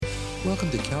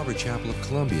Welcome to Calvary Chapel of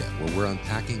Columbia, where we're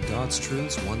unpacking God's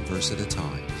truths one verse at a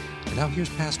time. And now here's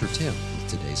Pastor Tim with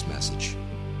today's message.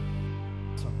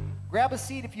 Grab a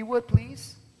seat if you would,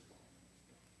 please.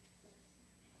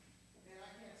 Man, I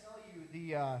can't tell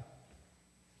you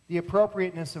the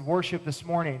appropriateness of worship this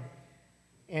morning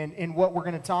and what we're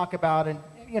going to talk about. And,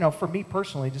 you know, for me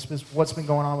personally, just what's been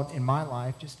going on in my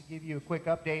life, just to give you a quick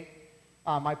update.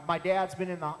 My dad's been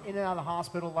in and out of the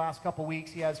hospital the last couple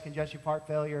weeks. He has congestive heart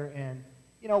failure, and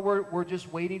you know we're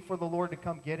just waiting for the Lord to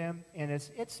come get him. And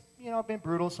it's you know been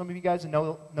brutal. Some of you guys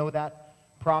know that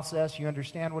process. You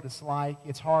understand what it's like.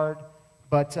 It's hard,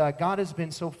 but God has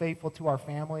been so faithful to our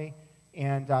family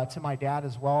and to my dad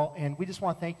as well. And we just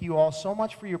want to thank you all so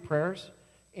much for your prayers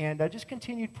and just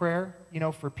continued prayer, you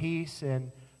know, for peace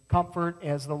and comfort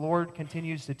as the Lord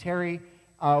continues to tarry.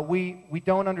 We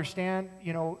don't understand,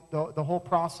 you know, the whole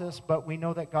process, but we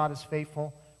know that God is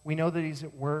faithful. We know that He's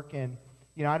at work, and,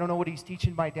 you know, I don't know what He's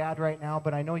teaching my dad right now,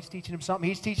 but I know He's teaching him something.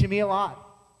 He's teaching me a lot.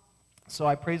 So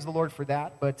I praise the Lord for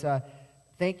that. But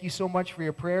thank you so much for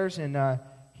your prayers, and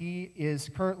he is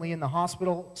currently in the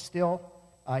hospital still.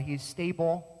 He's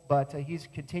stable, but he's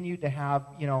continued to have,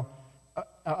 you know,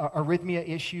 arrhythmia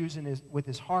issues with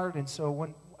his heart, and so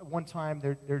one time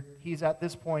he's at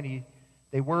this point,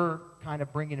 they were kind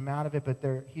of bringing him out of it,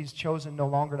 but he's chosen no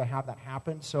longer to have that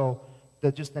happen. So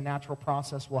just the natural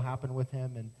process will happen with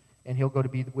him, and he'll go to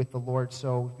be with the Lord.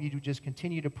 So if you just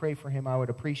continue to pray for him, I would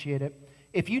appreciate it.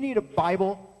 If you need a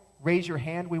Bible, raise your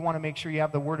hand. We want to make sure you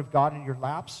have the Word of God in your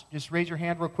laps. Just raise your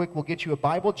hand real quick. We'll get you a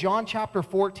Bible. John chapter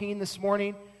 14 this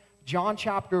morning. John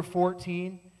chapter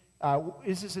 14.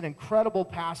 This is an incredible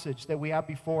passage that we have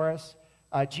before us.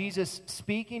 Jesus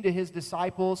speaking to his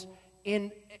disciples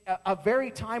in a very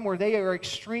time where they are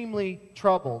extremely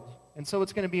troubled. And so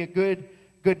it's going to be a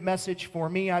good message for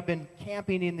me. I've been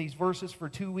camping in these verses for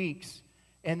 2 weeks,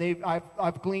 and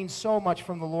I've gleaned so much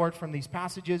from the Lord from these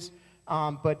passages,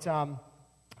 but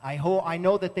I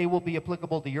know that they will be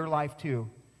applicable to your life too.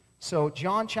 So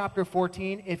John chapter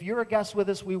 14, if you're a guest with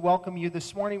us, we welcome you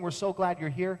this morning. We're so glad you're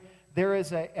here. There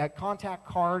is a contact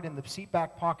card in the seat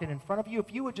back pocket in front of you.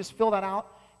 If you would just fill that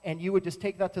out, and you would just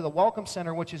take that to the Welcome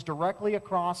Center, which is directly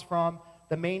across from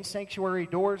the main sanctuary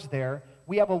doors there.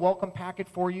 We have a welcome packet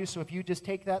for you, so if you just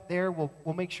take that there, we'll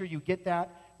make sure you get that.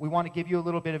 We want to give you a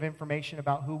little bit of information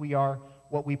about who we are,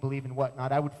 what we believe, and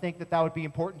whatnot. I would think that would be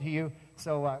important to you,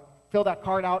 so fill that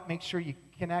card out, make sure you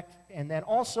connect. And then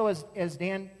also, as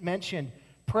Dan mentioned,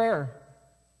 prayer.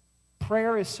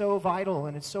 Prayer is so vital,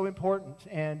 and it's so important,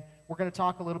 and we're going to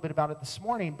talk a little bit about it this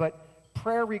morning, but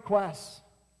prayer requests.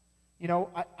 You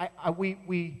know,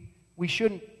 we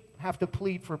shouldn't have to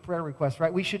plead for prayer requests,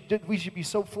 right? We should be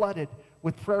so flooded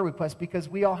with prayer requests because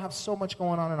we all have so much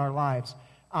going on in our lives.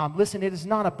 Listen, it is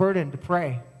not a burden to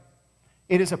pray.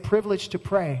 It is a privilege to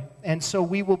pray. And so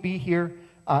we will be here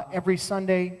every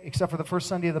Sunday, except for the first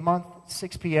Sunday of the month,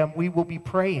 6 p.m. We will be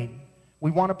praying.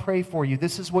 We want to pray for you.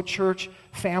 This is what church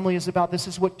family is about. This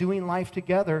is what doing life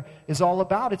together is all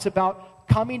about. It's about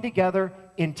coming together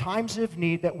in times of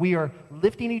need, that we are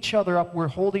lifting each other up. We're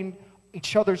holding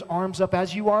each other's arms up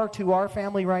as you are to our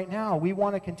family right now. We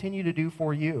want to continue to do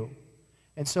for you.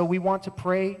 And so we want to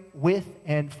pray with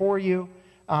and for you.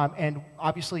 And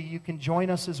obviously you can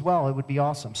join us as well. It would be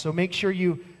awesome. So make sure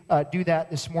you do that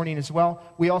this morning as well.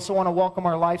 We also want to welcome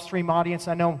our live stream audience.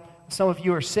 I know some of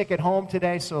you are sick at home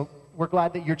today, so we're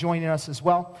glad that you're joining us as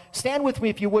well. Stand with me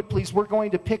if you would, please. We're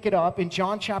going to pick it up in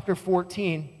John chapter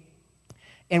 14.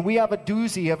 And we have a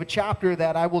doozy of a chapter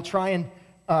that I will try and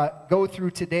go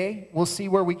through today. We'll see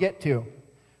where we get to.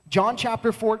 John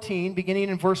chapter 14, beginning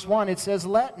in verse 1, it says,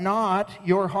 "Let not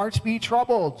your hearts be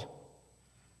troubled.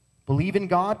 Believe in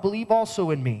God, believe also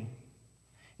in me.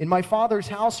 In my Father's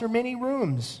house are many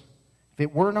rooms. If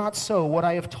it were not so, would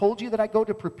I have told you that I go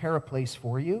to prepare a place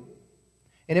for you?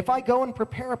 And if I go and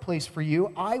prepare a place for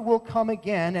you, I will come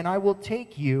again, and I will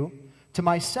take you to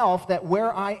myself, that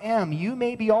where I am, you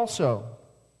may be also.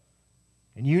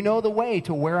 And you know the way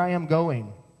to where I am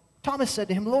going." Thomas said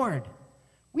to him, "Lord,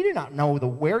 we do not know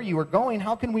where you are going.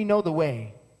 How can we know the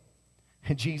way?"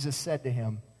 And Jesus said to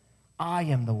him, "I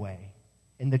am the way,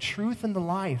 and the truth, and the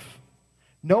life.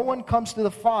 No one comes to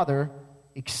the Father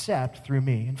except through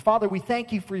me." And Father, we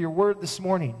thank you for your word this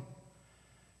morning.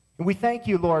 And we thank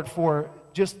you, Lord, for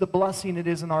just the blessing it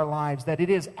is in our lives, that it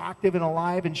is active and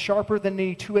alive and sharper than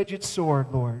any two-edged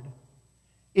sword, Lord.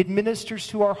 It ministers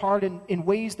to our heart in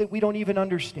ways that we don't even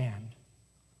understand.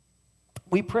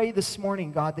 We pray this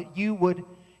morning, God, that you would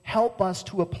help us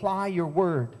to apply your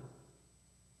word.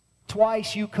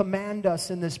 Twice you command us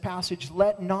in this passage,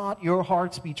 "Let not your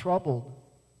hearts be troubled."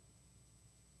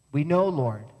 We know,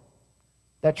 Lord,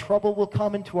 that trouble will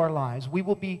come into our lives. We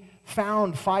will be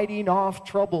found fighting off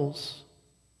troubles.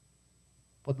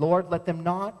 But Lord, let them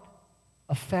not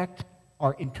affect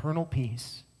our internal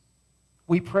peace.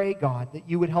 We pray, God, that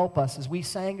you would help us. As we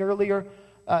sang earlier,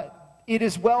 it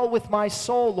is well with my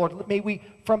soul, Lord. May we,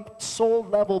 from soul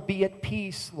level, be at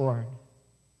peace, Lord.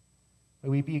 May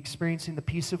we be experiencing the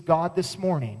peace of God this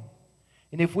morning.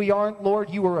 And if we aren't, Lord,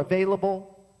 you are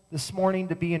available this morning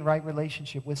to be in right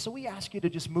relationship with. So we ask you to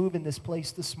just move in this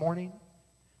place this morning.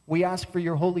 We ask for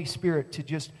your Holy Spirit to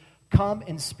just come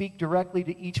and speak directly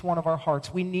to each one of our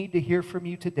hearts. We need to hear from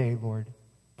you today, Lord.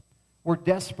 We're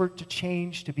desperate to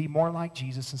change, to be more like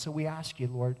Jesus. And so we ask you,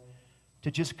 Lord,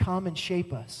 to just come and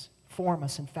shape us, form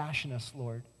us, and fashion us,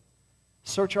 Lord.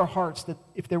 Search our hearts, that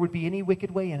if there would be any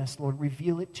wicked way in us, Lord,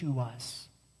 reveal it to us.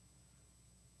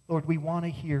 Lord, we want to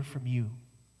hear from you.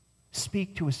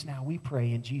 Speak to us now, we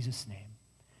pray in Jesus' name.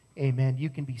 Amen. You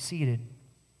can be seated.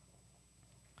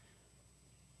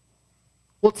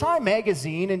 Well, Time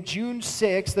magazine in June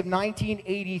 6th of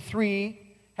 1983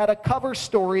 had a cover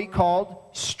story called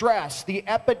Stress, the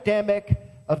Epidemic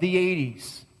of the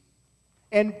 80s.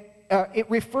 And it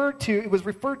was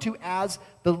referred to as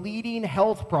the leading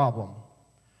health problem.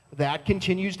 That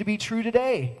continues to be true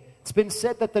today. It's been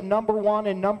said that the number 1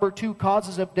 and number 2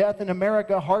 causes of death in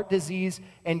America, heart disease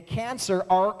and cancer,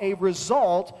 are a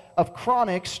result of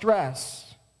chronic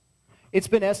stress. It's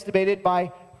been estimated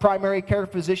by primary care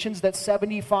physicians that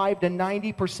 75 to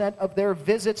 90% of their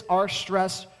visits are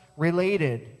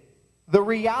stress-related. The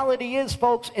reality is,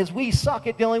 folks, is we suck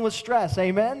at dealing with stress,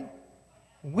 amen?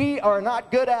 We are not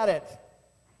good at it.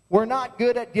 We're not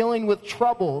good at dealing with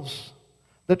troubles,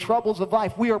 the troubles of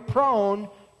life. We are prone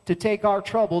to take our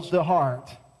troubles to heart.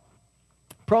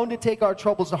 Prone to take our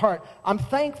troubles to heart. I'm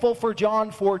thankful for John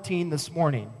 14 this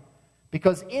morning,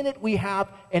 because in it we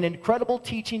have an incredible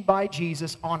teaching by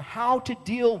Jesus on how to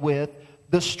deal with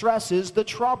the stresses, the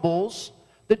troubles,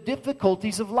 the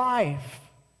difficulties of life.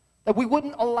 That we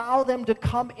wouldn't allow them to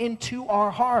come into our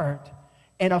heart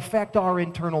and affect our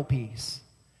internal peace.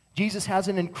 Jesus has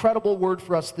an incredible word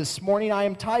for us this morning. I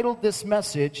entitled this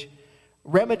message,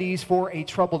 Remedies for a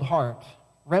Troubled Heart.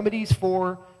 Remedies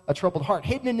for a troubled heart.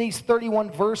 Hidden in these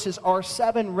 31 verses are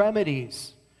 7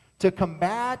 remedies to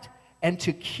combat and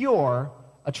to cure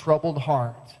a troubled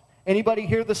heart. Anybody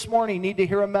here this morning need to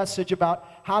hear a message about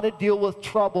how to deal with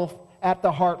trouble at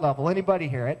the heart level? Anybody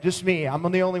here? Just me. I'm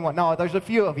the only one. No, there's a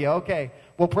few of you. Okay.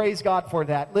 Well, praise God for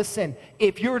that. Listen,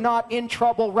 if you're not in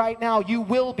trouble right now, you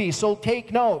will be. So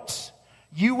take notes.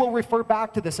 You will refer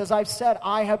back to this. As I've said,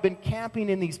 I have been camping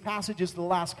in these passages the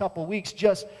last couple weeks,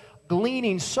 just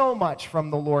gleaning so much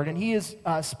from the Lord. And He has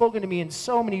spoken to me in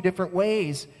so many different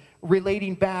ways,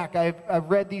 relating back. I've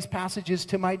read these passages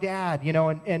to my dad,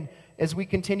 and as we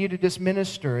continue to just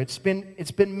minister, it's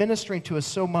been ministering to us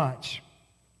so much.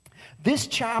 This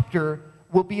chapter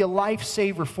will be a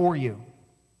lifesaver for you.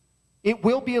 It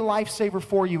will be a lifesaver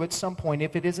for you at some point,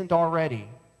 if it isn't already.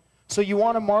 So you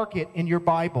want to mark it in your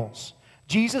Bibles.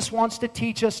 Jesus wants to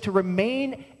teach us to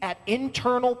remain at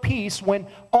internal peace when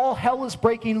all hell is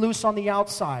breaking loose on the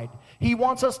outside. He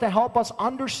wants us to help us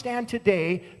understand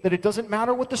today that it doesn't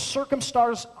matter what the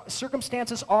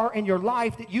circumstances are in your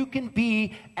life, that you can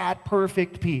be at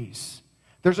perfect peace.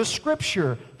 There's a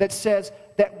scripture that says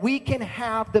that we can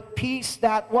have the peace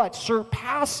that what?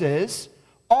 Surpasses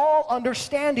all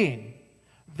understanding.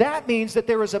 That means that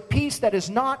there is a peace that is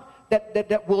not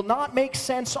that will not make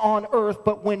sense on earth,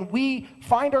 but when we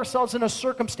find ourselves in a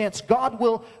circumstance, God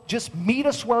will just meet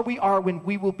us where we are when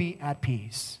we will be at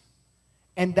peace.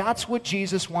 And that's what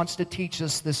Jesus wants to teach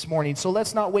us this morning. So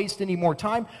let's not waste any more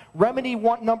time. Remedy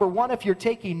number 1, if you're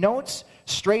taking notes,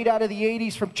 straight out of the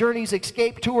 80s from Journey's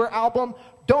Escape Tour album,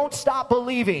 don't stop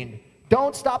believing.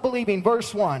 Don't stop believing.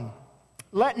 Verse 1,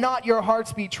 let not your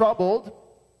hearts be troubled.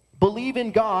 Believe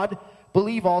in God.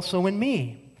 Believe also in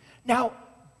me. Now,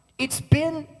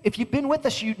 if you've been with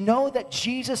us, you know that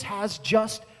Jesus has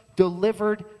just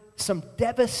delivered some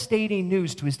devastating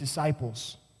news to his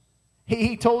disciples.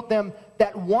 He told them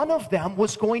that one of them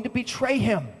was going to betray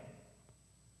him.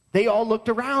 They all looked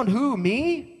around. Who,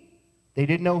 me? They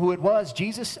didn't know who it was.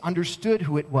 Jesus understood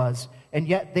who it was, and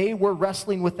yet they were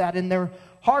wrestling with that in their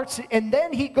hearts. And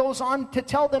then he goes on to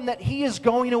tell them that he is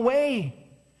going away.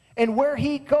 And where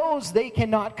he goes, they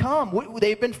cannot come.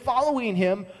 They've been following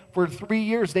him for 3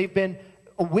 years. They've been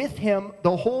with him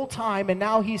the whole time, and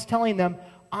now he's telling them,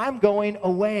 I'm going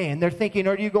away. And they're thinking,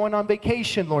 are you going on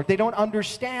vacation, Lord? They don't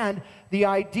understand the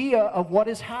idea of what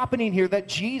is happening here, that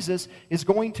Jesus is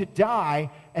going to die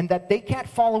and that they can't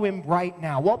follow him right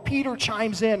now. Well, Peter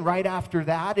chimes in right after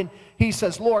that, and he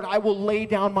says, Lord, I will lay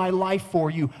down my life for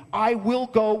you. I will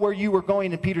go where you are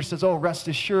going. And Peter says, oh, rest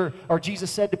assured, or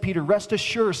Jesus said to Peter, rest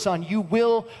assured, son, you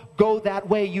will go that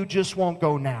way. You just won't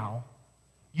go now.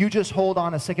 You just hold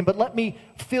on a second. But let me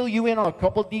fill you in on a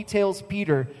couple details,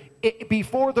 Peter.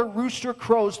 Before the rooster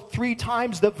crows 3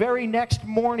 times, the very next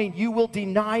morning, you will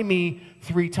deny me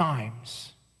 3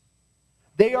 times.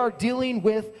 They are dealing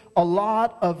with a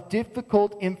lot of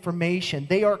difficult information.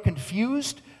 They are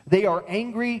confused. They are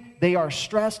angry. They are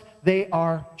stressed. They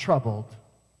are troubled.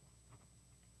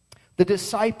 The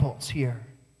disciples here.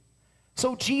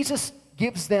 So Jesus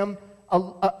gives them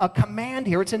a command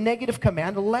here. It's a negative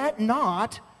command. Let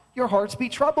not your hearts be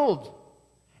troubled.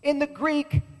 In the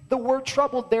Greek, the word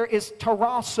troubled there is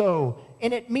tarasso,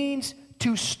 and it means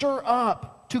to stir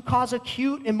up, to cause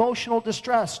acute emotional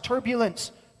distress,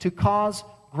 turbulence, to cause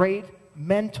great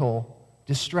mental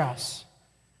distress.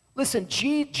 Listen,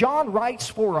 John writes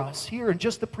for us here in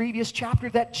just the previous chapter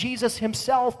that Jesus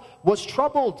himself was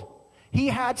troubled. He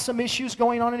had some issues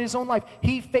going on in his own life.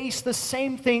 He faced the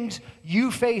same things you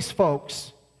face,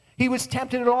 folks. He was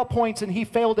tempted at all points and he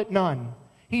failed at none.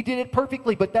 He did it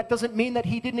perfectly, but that doesn't mean that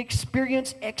he didn't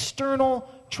experience external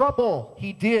trouble.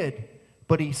 He did,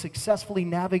 but he successfully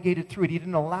navigated through it. He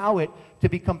didn't allow it to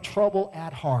become trouble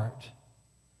at heart.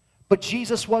 But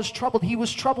Jesus was troubled. He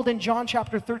was troubled in John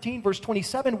chapter 13, verse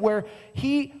 27, where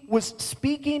he was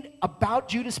speaking about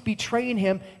Judas betraying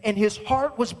him, and his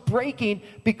heart was breaking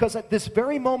because at this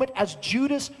very moment, as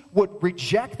Judas would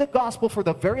reject the gospel for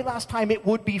the very last time, it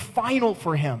would be final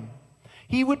for him.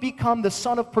 He would become the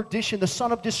son of perdition, the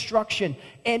son of destruction.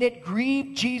 And it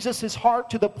grieved Jesus' heart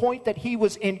to the point that he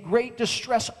was in great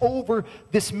distress over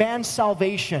this man's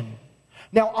salvation.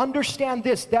 Now understand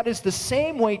this, that is the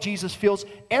same way Jesus feels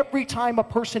every time a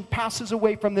person passes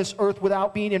away from this earth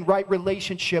without being in right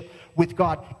relationship with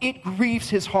God. It grieves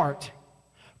his heart.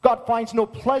 God finds no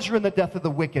pleasure in the death of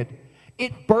the wicked.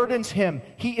 It burdens him.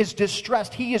 He is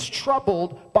distressed. He is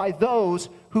troubled by those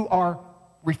who are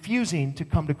refusing to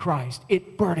come to Christ.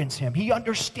 It burdens him. He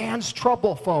understands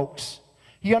trouble, folks.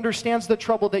 He understands the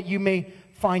trouble that you may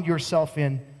find yourself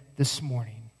in this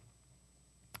morning.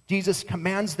 Jesus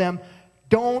commands them,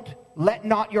 let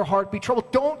not your heart be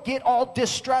troubled. Don't get all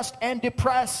distressed and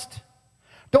depressed.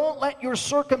 Don't let your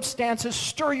circumstances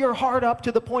stir your heart up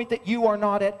to the point that you are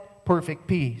not at perfect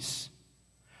peace.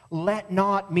 Let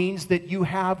not means that you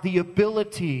have the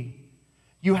ability,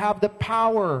 you have the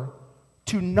power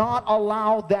to not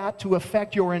allow that to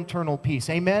affect your internal peace.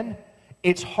 Amen?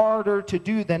 It's harder to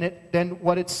do than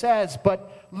what it says,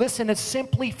 but listen, it's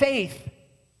simply faith.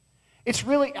 It's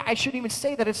really, I shouldn't even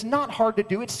say that. It's not hard to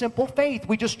do. It's simple faith.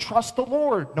 We just trust the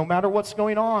Lord no matter what's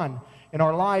going on in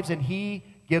our lives, and he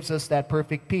gives us that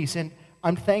perfect peace. And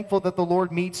I'm thankful that the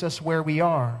Lord meets us where we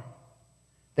are,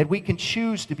 that we can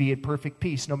choose to be at perfect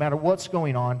peace no matter what's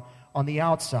going on the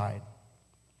outside.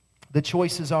 The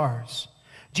choice is ours.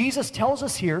 Jesus tells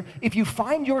us here, if you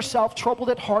find yourself troubled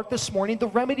at heart this morning, the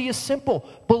remedy is simple.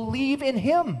 Believe in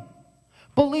him.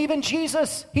 Believe in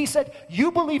Jesus. He said,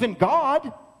 you believe in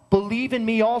God, believe in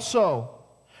me also.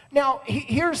 Now,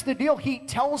 here's the deal. He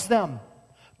tells them,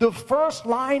 the first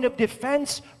line of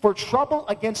defense for trouble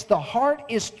against the heart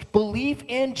is believe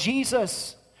in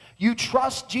Jesus. You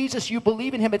trust Jesus. You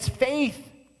believe in him. It's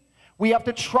faith. We have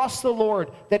to trust the Lord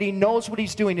that he knows what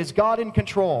he's doing. Is God in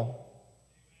control?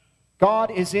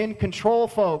 God is in control,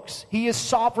 folks. He is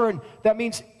sovereign. That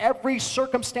means every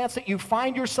circumstance that you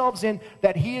find yourselves in,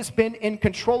 that he has been in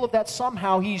control of that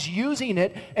somehow. He's using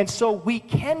it, and so we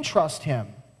can trust him,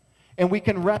 and we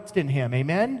can rest in him.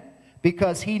 Amen?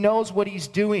 Because he knows what he's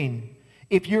doing.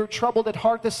 If you're troubled at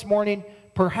heart this morning,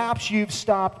 perhaps you've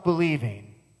stopped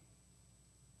believing.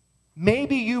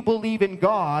 Maybe you believe in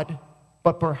God,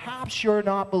 but perhaps you're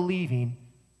not believing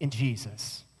in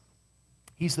Jesus.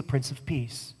 He's the Prince of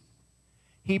Peace.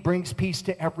 He brings peace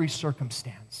to every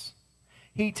circumstance.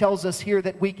 He tells us here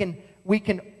that we can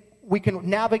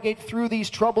navigate through these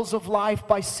troubles of life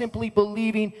by simply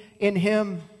believing in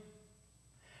him.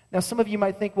 Now, some of you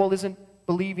might think, well, isn't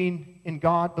believing in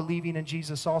God believing in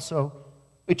Jesus also?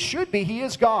 It should be. He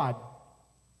is God.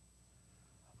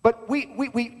 But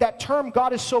that term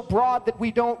God is so broad that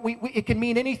it can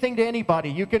mean anything to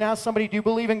anybody. You can ask somebody, do you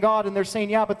believe in God? And they're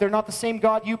saying, yeah, but they're not the same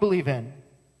God you believe in.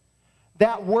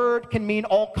 That word can mean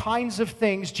all kinds of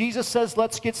things. Jesus says,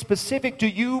 let's get specific. Do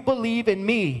you believe in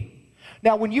me?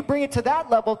 Now, when you bring it to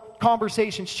that level,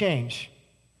 conversations change.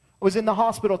 I was in the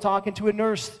hospital talking to a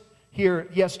nurse here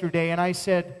yesterday, and I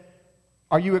said,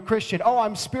 "Are you a Christian?" "Oh,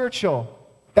 I'm spiritual."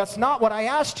 That's not what I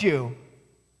asked you.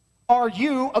 Are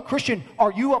you a Christian?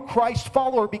 Are you a Christ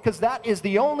follower? Because that is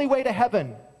the only way to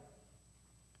heaven.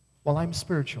 "Well, I'm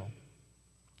spiritual."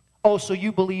 "Oh, so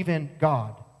you believe in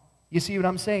God." You see what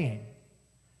I'm saying?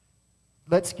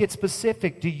 Let's get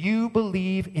specific. Do you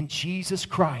believe in Jesus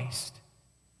Christ?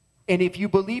 And if you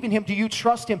believe in Him, do you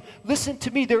trust Him? Listen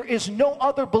to me, there is no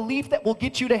other belief that will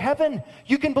get you to heaven.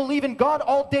 You can believe in God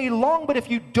all day long, but if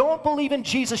you don't believe in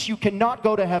Jesus, you cannot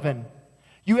go to heaven.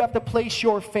 You have to place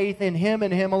your faith in Him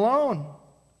and Him alone.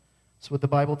 That's what the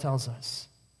Bible tells us.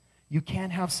 You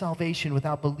can't have salvation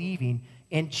without believing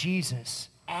in Jesus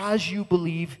as you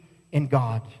believe in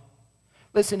God.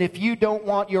 Listen, if you don't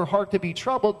want your heart to be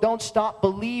troubled, don't stop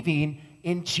believing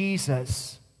in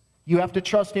Jesus. You have to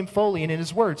trust Him fully and in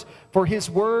His words. For His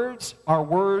words are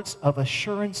words of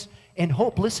assurance and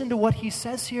hope. Listen to what He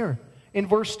says here in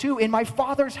verse 2. "In my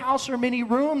Father's house are many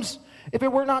rooms. If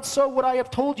it were not so, would I have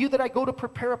told you that I go to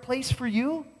prepare a place for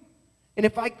you? And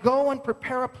if I go and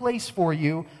prepare a place for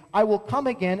you, I will come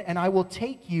again and I will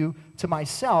take you to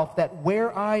myself, that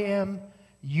where I am,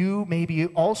 you may be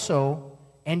also,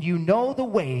 and you know the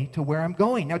way to where I'm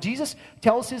going." Now, Jesus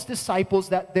tells His disciples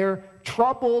that their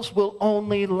troubles will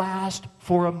only last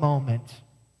for a moment.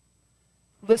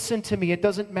 Listen to me. It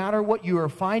doesn't matter what you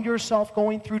find yourself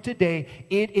going through today.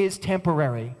 It is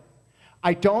temporary.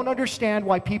 I don't understand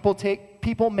why people take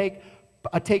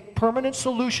permanent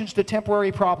solutions to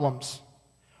temporary problems.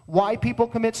 Why people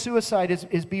commit suicide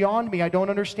is beyond me. I don't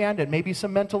understand it. Maybe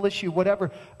some mental issue,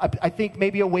 whatever. I think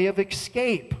maybe a way of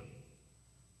escape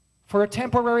for a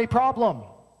temporary problem.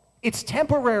 It's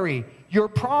temporary. Your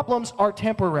problems are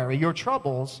temporary. Your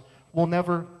troubles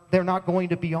they're not going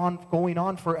to be going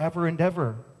on forever and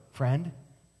ever, friend.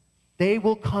 They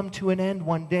will come to an end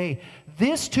one day.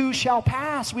 This too shall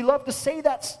pass. We love to say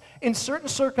that in certain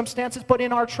circumstances, but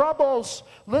in our troubles,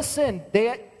 listen,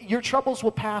 your troubles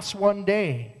will pass one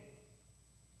day.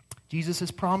 Jesus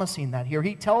is promising that here.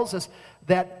 He tells us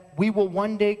that we will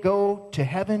one day go to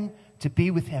heaven to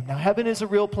be with Him. Now, heaven is a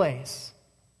real place.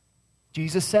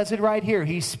 Jesus says it right here.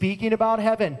 He's speaking about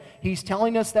heaven. He's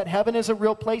telling us that heaven is a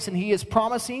real place, and He is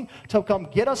promising to come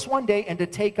get us one day and to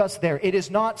take us there. It is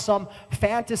not some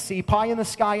fantasy,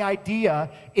 pie-in-the-sky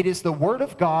idea. It is the Word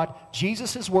of God,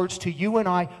 Jesus' words to you and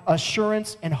I,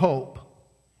 assurance and hope.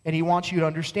 And He wants you to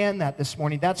understand that this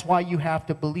morning. That's why you have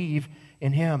to believe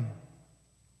in Him.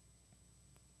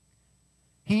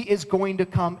 He is going to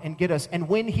come and get us. And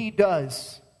when He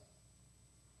does,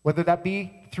 whether that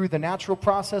be through the natural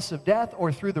process of death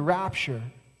or through the rapture,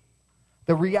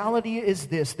 the reality is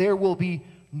this: there will be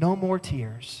no more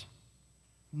tears,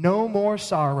 no more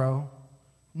sorrow,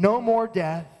 no more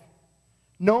death,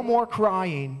 no more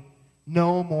crying,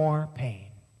 no more pain.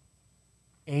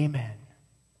 Amen.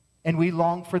 And we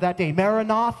long for that day.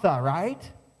 Maranatha,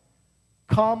 right?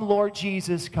 Come, Lord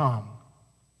Jesus, come.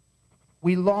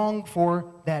 We long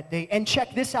for that day. And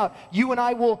check this out. You and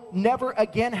I will never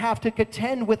again have to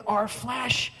contend with our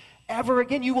flesh ever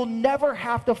again. You will never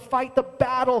have to fight the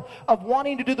battle of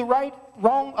wanting to do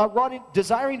the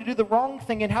desiring to do the wrong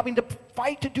thing and having to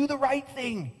fight to do the right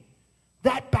thing.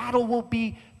 That battle will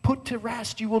be put to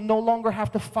rest. You will no longer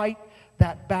have to fight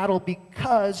that battle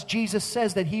because Jesus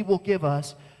says that He will give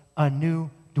us a new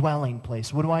dwelling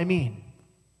place. What do I mean?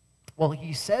 Well,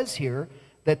 He says here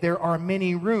that there are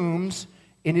many rooms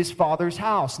in His Father's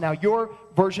house. Now, your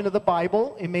version of the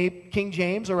Bible, it may King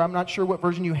James, or I'm not sure what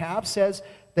version you have, says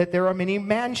that there are many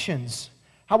mansions.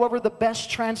 However, the best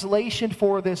translation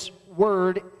for this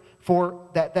word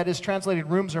that is translated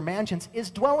rooms or mansions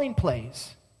is dwelling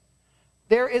place.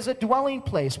 There is a dwelling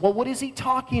place. Well, what is He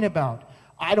talking about?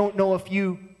 I don't know if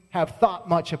you have thought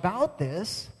much about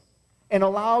this and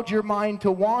allowed your mind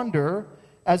to wander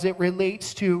as it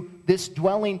relates to this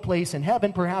dwelling place in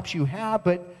heaven. Perhaps you have,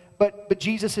 but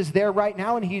Jesus is there right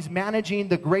now, and He's managing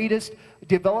the greatest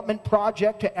development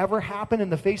project to ever happen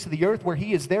in the face of the earth, where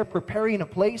He is there preparing a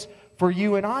place for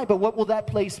you and I. But what will that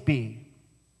place be?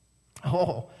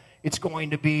 Oh, it's going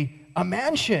to be a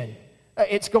mansion.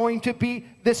 It's going to be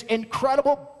this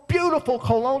incredible, beautiful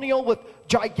colonial with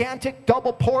gigantic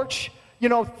double porch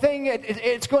thing.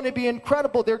 It's going to be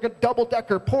incredible. They're going to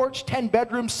double-decker porch, 10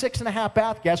 bedrooms, 6.5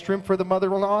 bath, guest room for the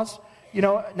mother-in-laws,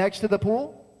 next to the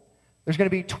pool. There's going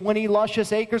to be 20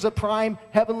 luscious acres of prime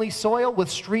heavenly soil with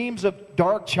streams of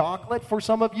dark chocolate for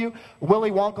some of you.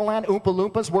 Willy Wonka land, Oompa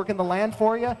Loompas working the land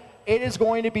for you. It is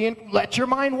going to be, let your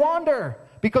mind wander.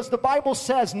 Because the Bible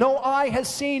says, no eye has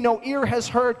seen, no ear has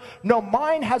heard, no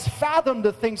mind has fathomed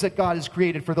the things that God has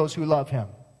created for those who love Him.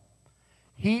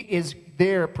 He is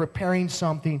there preparing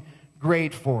something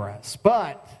great for us.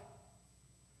 But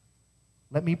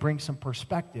let me bring some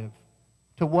perspective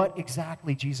to what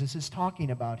exactly Jesus is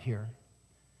talking about here.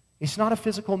 It's not a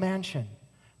physical mansion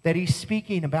that he's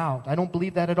speaking about. I don't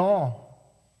believe that at all.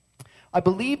 I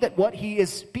believe that what he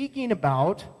is speaking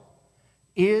about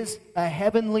is a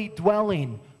heavenly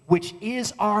dwelling, which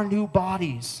is our new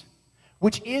bodies,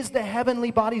 which is the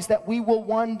heavenly bodies that we will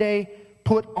one day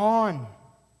put on.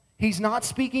 He's not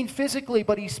speaking physically,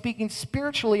 but he's speaking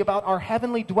spiritually about our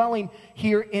heavenly dwelling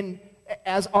here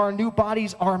as our new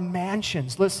bodies are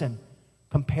mansions. Listen,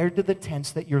 compared to the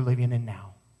tents that you're living in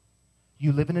now.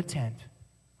 You live in a tent.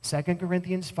 2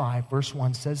 Corinthians 5, verse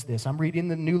 1 says this. I'm reading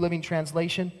the New Living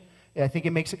Translation. I think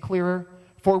it makes it clearer.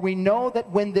 For we know that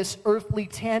when this earthly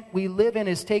tent we live in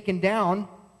is taken down,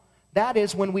 that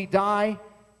is, when we die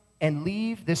and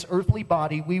leave this earthly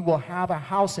body, we will have a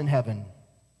house in heaven,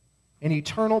 an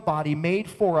eternal body made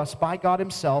for us by God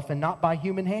himself and not by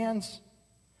human hands.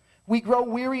 We grow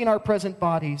weary in our present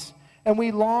bodies, and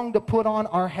we long to put on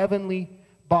our heavenly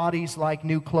bodies like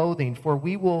new clothing, for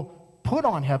we will put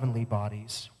on heavenly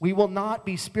bodies. We will not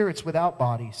be spirits without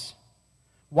bodies.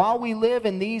 While we live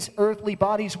in these earthly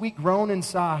bodies, we groan and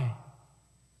sigh.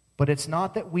 But it's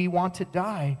not that we want to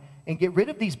die and get rid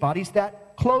of these bodies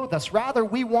that clothe us. Rather,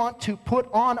 we want to put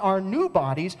on our new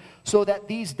bodies so that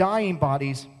these dying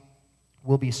bodies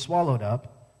will be swallowed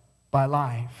up by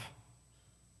life.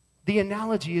 The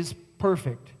analogy is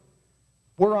perfect.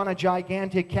 We're on a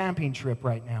gigantic camping trip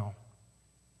right now.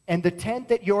 And the tent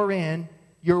that you're in,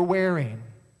 you're wearing.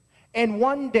 And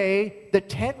one day, the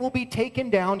tent will be taken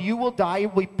down, you will die,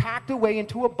 it will be packed away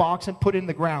into a box and put in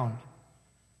the ground.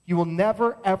 You will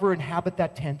never, ever inhabit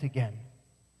that tent again.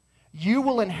 You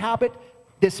will inhabit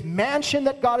this mansion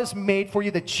that God has made for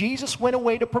you, that Jesus went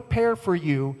away to prepare for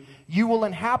you. You will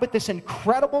inhabit this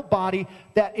incredible body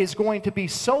that is going to be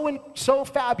so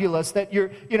fabulous that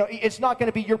it's not going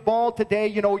to be you're bald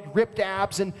today, ripped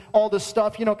abs and all this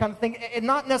stuff, kind of thing. And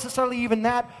not necessarily even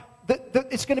that.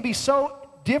 It's going to be so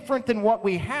different than what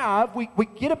we have. We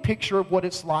get a picture of what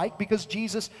it's like because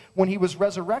Jesus, when he was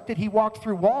resurrected, he walked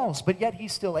through walls, but yet he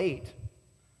still ate.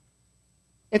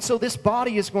 And so this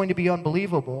body is going to be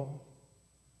unbelievable.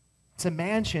 It's a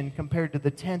mansion compared to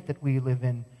the tent that we live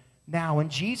in now. And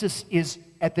Jesus is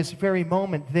at this very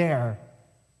moment there,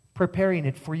 preparing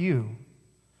it for you.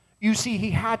 You see,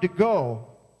 he had to go.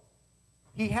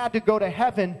 He had to go to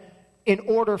heaven in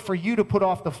order for you to put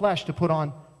off the flesh,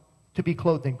 to be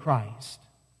clothed in Christ.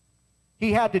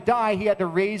 He had to die, he had to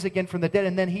raise again from the dead,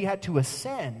 and then he had to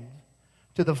ascend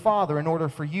to the Father in order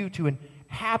for you to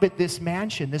inhabit this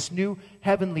mansion, this new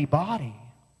heavenly body.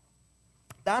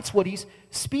 That's what he's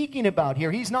speaking about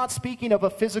here. He's not speaking of a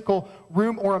physical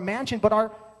room or a mansion, but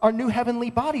our new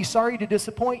heavenly body. Sorry to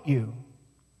disappoint you.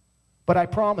 But I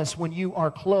promise when you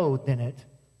are clothed in it,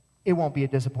 it won't be a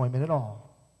disappointment at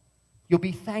all. You'll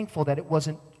be thankful that it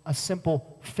wasn't a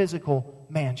simple physical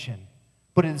mansion,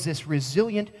 but it is this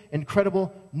resilient,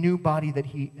 incredible new body that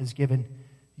he has given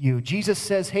you. Jesus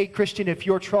says, hey, Christian, if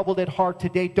you're troubled at heart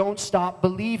today, don't stop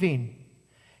believing.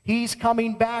 He's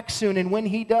coming back soon, and when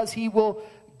he does, he will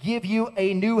give you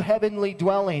a new heavenly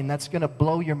dwelling that's going to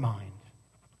blow your mind.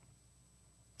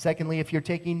 Secondly, if you're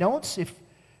taking notes, if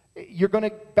you're going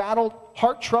to battle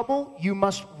heart trouble, you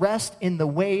must rest in the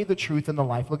way, the truth, and the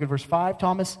life. Look at verse 5.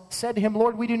 Thomas said to him,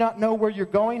 Lord, we do not know where you're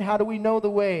going. How do we know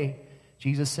the way?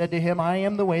 Jesus said to him, I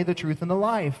am the way, the truth, and the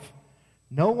life.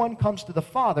 No one comes to the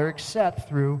Father except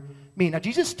through me. Now,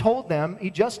 Jesus just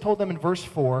told them in verse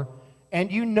 4, and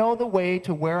you know the way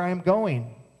to where I am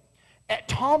going. And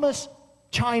Thomas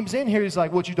chimes in here. He's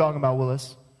like, what you talking about,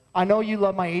 Willis? I know you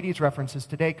love my 80s references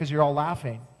today because you're all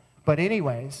laughing. But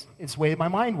anyways, it's the way my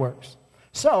mind works.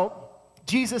 So,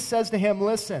 Jesus says to him,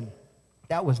 listen,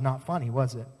 that was not funny,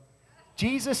 was it?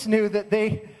 Jesus knew that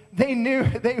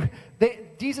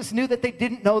Jesus knew that they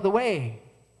didn't know the way.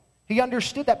 He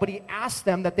understood that, but he asked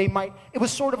them that they might. It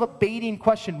was sort of a baiting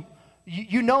question.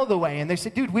 You know the way. And they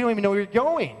said, dude, we don't even know where you're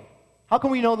going. How can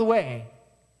we know the way?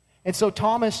 And so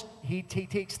Thomas, he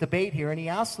takes the bait here and he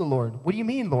asks the Lord, what do you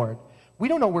mean, Lord? We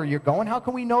don't know where you're going. How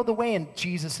can we know the way? And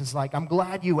Jesus is like, I'm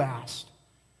glad you asked.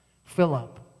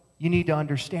 Philip, you need to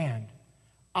understand.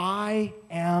 I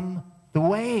am the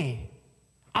way.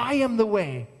 I am the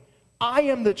way. I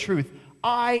am the truth.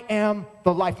 I am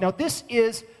the life. Now, this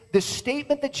is the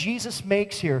statement that Jesus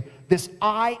makes here, this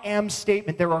I am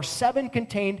statement. There are 7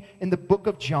 contained in the book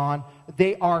of John.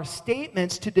 They are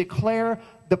statements to declare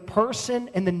the person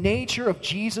and the nature of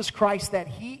Jesus Christ, that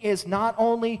he is not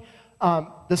only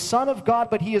the Son of God,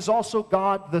 but he is also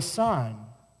God the Son.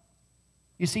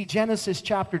 You see, Genesis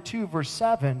chapter 2, verse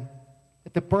 7,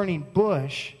 at the burning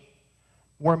bush,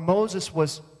 where Moses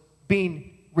was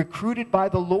being recruited by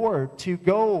the Lord to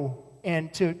go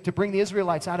and to bring the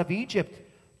Israelites out of Egypt,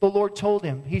 the Lord told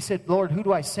him, he said, Lord, who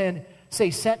do I say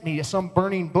sent me? Some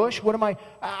burning bush? What am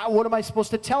I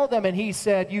supposed to tell them? And he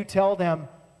said, you tell them,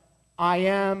 I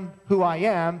am who I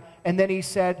am. And then he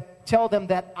said, tell them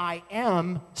that I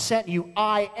am sent you.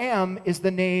 I am is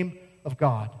the name of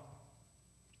God.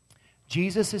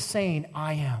 Jesus is saying,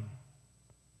 I am.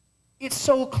 It's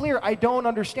so clear. I don't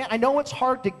understand. I know it's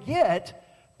hard to get,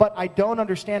 but I don't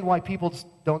understand why people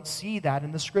don't see that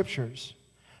in the Scriptures.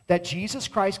 That Jesus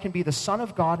Christ can be the Son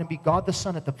of God and be God the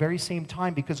Son at the very same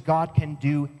time, because God can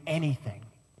do anything.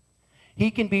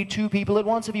 He can be two people at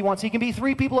once if he wants. He can be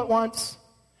three people at once.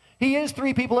 He is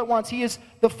three people at once. He is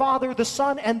the Father, the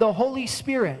Son, and the Holy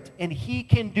Spirit. And he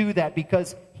can do that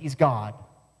because he's God.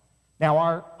 Now,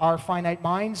 our finite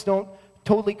minds don't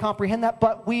totally comprehend that,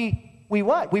 but we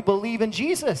what? We believe in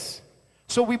Jesus.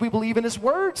 So we believe in his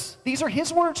words. These are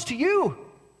his words to you.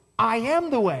 I am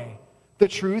the way, the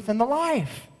truth, and the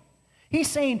life. He's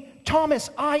saying, Thomas,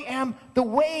 I am the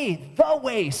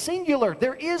way, singular.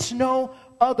 There is no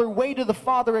other way to the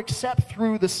Father except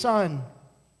through the Son.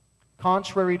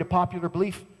 Contrary to popular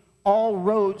belief, all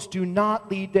roads do not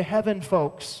lead to heaven,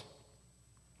 folks.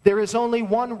 There is only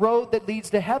one road that leads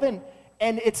to heaven,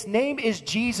 and its name is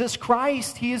Jesus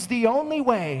Christ. He is the only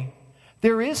way.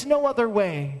 There is no other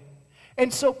way.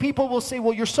 And so people will say,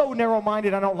 well, you're so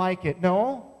narrow-minded, I don't like it.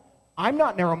 No, I'm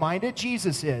not narrow-minded.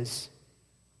 Jesus is.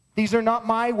 These are not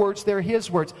my words, they're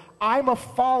his words. I'm a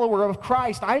follower of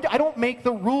Christ. I don't make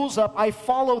the rules up, I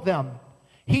follow them.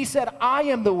 He said, I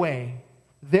am the way.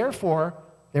 Therefore,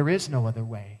 there is no other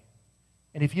way.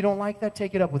 And if you don't like that,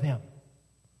 take it up with him.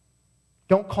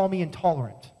 Don't call me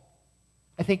intolerant.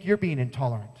 I think you're being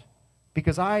intolerant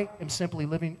because I am simply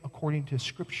living according to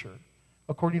Scripture,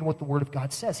 according to what the Word of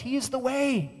God says. He is the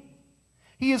way.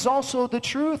 He is also the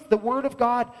truth, the Word of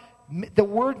God, the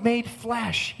Word made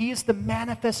flesh. He is the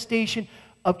manifestation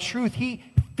of truth. He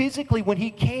physically, when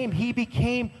he came, he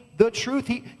became the truth.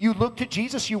 You look to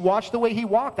Jesus, you watch the way he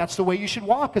walked. That's the way you should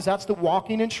walk, because that's the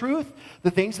walking in truth.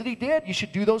 The things that he did, you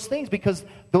should do those things, because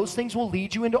those things will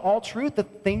lead you into all truth. The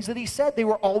things that he said, they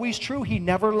were always true. He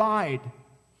never lied.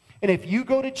 And if you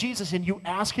go to Jesus and you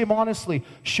ask him honestly,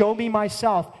 show me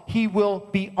myself, he will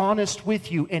be honest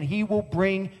with you, and he will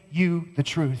bring you the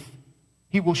truth.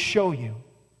 He will show you.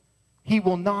 He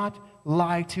will not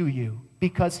lie to you,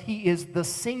 because he is the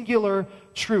singular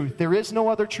truth. There is no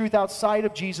other truth outside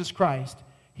of Jesus Christ.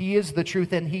 He is the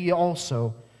truth, and he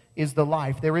also is the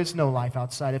life. There is no life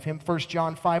outside of him. 1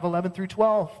 John 5:11 through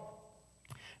 12.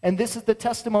 And this is the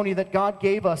testimony that God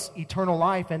gave us eternal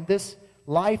life, and this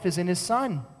life is in his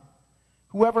Son.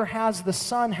 Whoever has the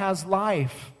Son has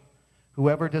life.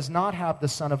 Whoever does not have the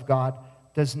Son of God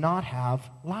does not have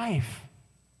life.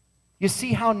 You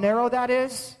see how narrow that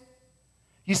is?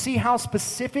 You see how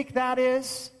specific that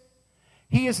is?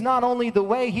 He is not only the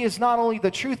way, he is not only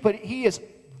the truth, but he is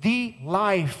the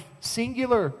life.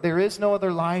 Singular. There is no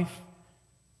other life.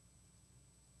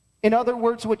 In other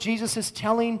words, what Jesus is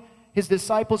telling his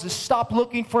disciples is stop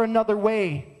looking for another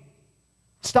way.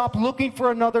 Stop looking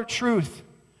for another truth.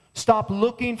 Stop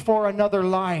looking for another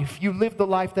life. You live the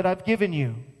life that I've given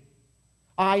you.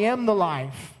 I am the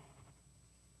life.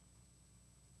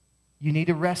 You need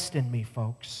to rest in me,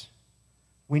 folks.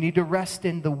 We need to rest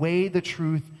in the way, the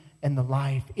truth, and the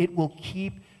life. It will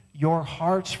keep your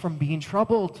hearts from being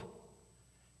troubled.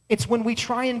 It's when we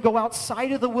try and go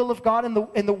outside of the will of God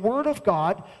and the Word of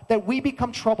God that we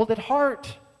become troubled at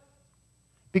heart,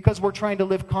 because we're trying to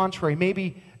live contrary.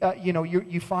 Maybe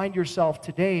you find yourself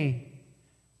today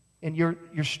and you're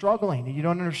struggling and you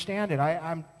don't understand it.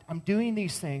 I'm doing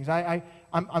these things.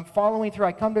 I'm following through.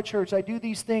 I come to church. I do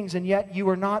these things, and yet you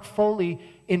are not fully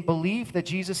in belief that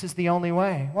Jesus is the only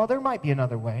way. Well, there might be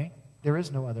another way. There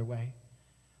is no other way.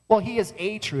 Well, he is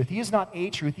a truth. He is not a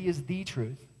truth. He is the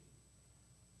truth.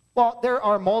 Well, there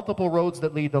are multiple roads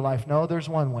that lead to life. No, there's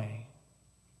one way,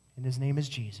 and his name is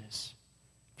Jesus.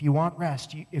 If you want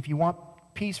rest, if you want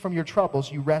peace from your troubles,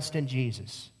 you rest in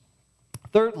Jesus.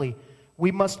 Thirdly,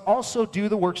 we must also do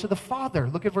the works of the Father.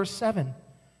 Look at verse 7.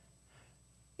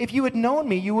 If you had known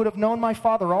me, you would have known my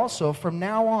Father also. From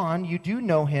now on, you do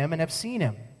know him and have seen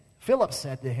him. Philip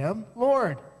said to him,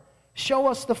 Lord, show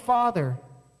us the Father,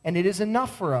 and it is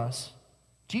enough for us.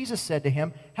 Jesus said to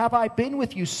him, have I been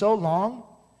with you so long,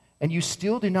 and you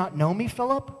still do not know me,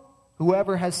 Philip?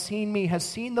 Whoever has seen me has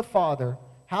seen the Father.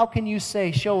 How can you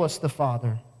say, show us the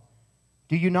Father?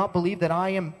 Do you not believe that I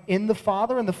am in the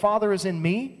Father, and the Father is in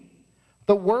me?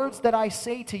 The words that I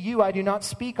say to you, I do not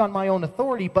speak on my own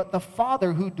authority, but the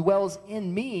Father who dwells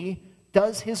in me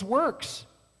does his works.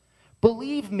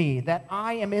 Believe me that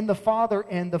I am in the Father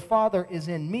and the Father is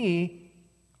in me,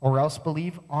 or else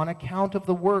believe on account of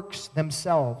the works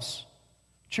themselves.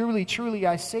 Truly, truly,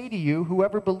 I say to you,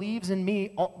 whoever believes in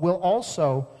me will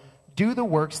also do the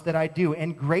works that I do,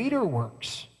 and greater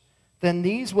works than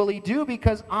these will he do,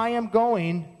 because I am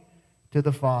going to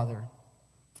the Father.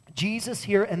 Jesus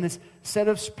here in this set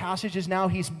of passages now,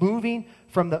 he's moving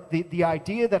from the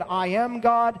idea that I am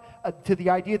God to the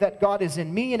idea that God is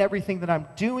in me, and everything that I'm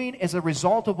doing is a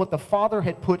result of what the Father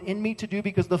had put in me to do,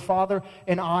 because the Father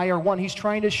and I are one. He's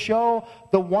trying to show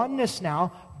the oneness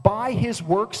now by his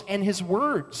works and his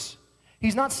words.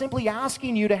 He's not simply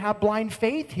asking you to have blind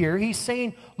faith here. He's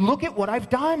saying, look at what I've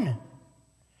done.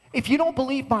 If you don't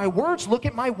believe my words, look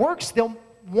at my works. They'll,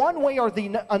 one way or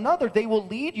another, they will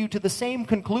lead you to the same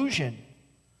conclusion,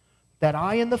 that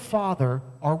I and the Father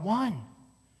are one.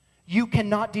 You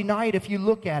cannot deny it if you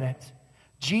look at it.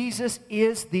 Jesus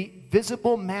is the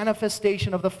visible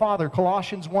manifestation of the Father,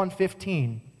 Colossians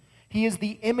 1:15. He is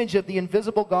the image of the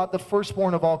invisible God, the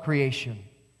firstborn of all creation.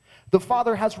 The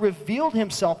Father has revealed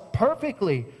himself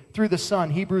perfectly through the Son,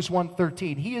 Hebrews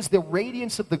 1:13. He is the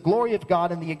radiance of the glory of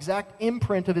God and the exact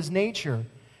imprint of his nature.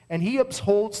 And he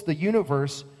upholds the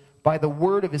universe by the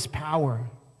word of his power.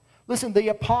 Listen, the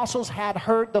apostles had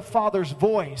heard the Father's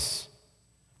voice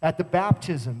at the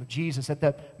baptism of Jesus, at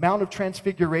the Mount of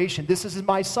Transfiguration. This is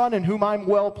my Son in whom I'm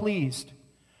well pleased.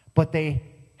 But they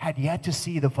had yet to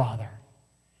see the Father.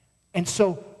 And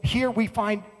so here we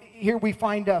find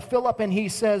Philip, and he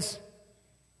says,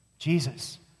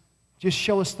 Jesus, just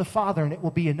show us the Father and it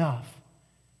will be enough.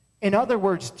 In other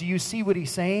words, do you see what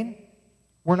he's saying?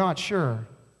 We're not sure.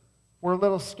 We're a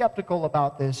little skeptical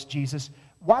about this, Jesus.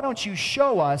 Why don't you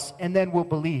show us and then we'll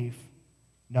believe?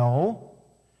 No.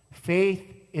 Faith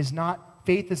is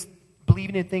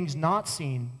believing in things not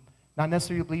seen, not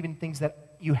necessarily believing in things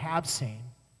that you have seen.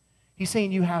 He's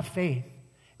saying you have faith.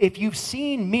 If you've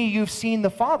seen me, you've seen the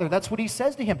Father. That's what he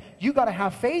says to him. You got to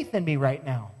have faith in me right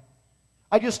now.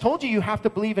 I just told you have to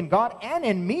believe in God and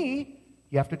in me.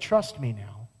 You have to trust me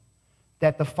now,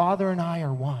 that the Father and I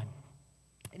are one.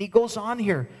 And he goes on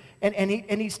here,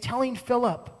 and he's telling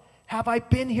Philip, have I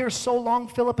been here so long,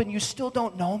 Philip, and you still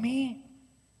don't know me?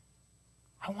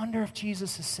 I wonder if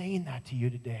Jesus is saying that to you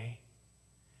today.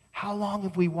 How long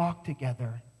have we walked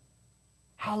together?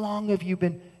 How long have you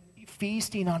been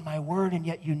feasting on my word, and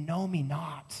yet you know me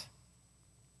not?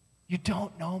 You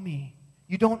don't know me.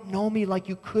 You don't know me like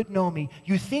you could know me.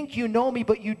 You think you know me,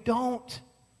 but you don't.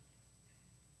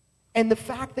 And the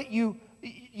fact that you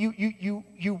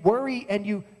worry and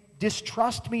you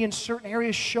distrust me in certain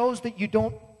areas shows that you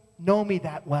don't know me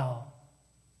that well.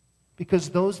 Because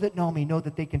those that know me know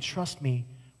that they can trust me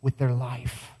with their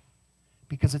life,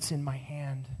 because it's in my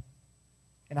hand,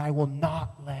 and I will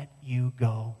not let you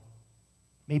go.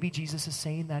 Maybe Jesus is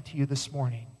saying that to you this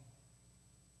morning.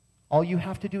 All you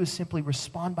have to do is simply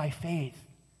respond by faith.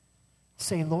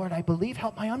 Say, Lord, I believe,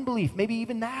 help my unbelief. Maybe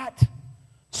even that.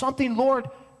 Something, Lord,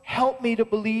 help me to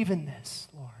believe in this,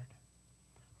 Lord.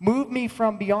 Move me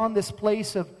from beyond this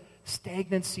place of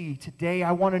stagnancy today.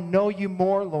 I want to know you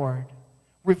more, Lord.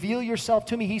 Reveal yourself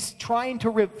to me. He's trying to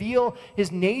reveal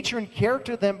his nature and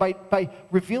character to them by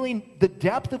revealing the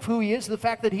depth of who he is, the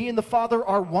fact that he and the Father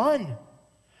are one.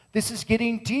 This is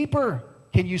getting deeper.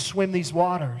 Can you swim these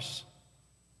waters?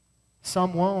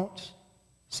 Some won't.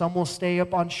 Some will stay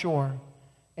up on shore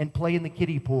and play in the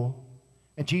kiddie pool.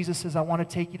 And Jesus says, I want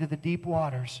to take you to the deep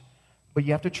waters, but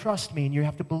you have to trust me and you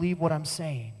have to believe what I'm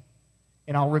saying,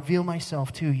 and I'll reveal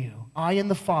myself to you. I and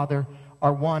the Father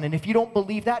are one. And if you don't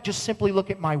believe that, just simply look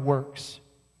at my works.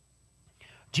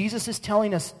 Jesus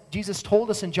told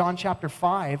us in John chapter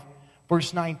 5,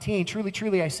 verse 19, truly,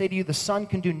 truly, I say to you, the Son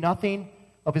can do nothing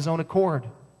of his own accord,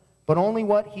 but only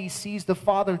what he sees the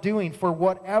Father doing. For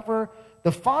whatever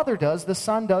the Father does, the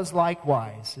Son does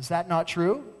likewise. Is that not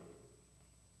true?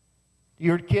 Do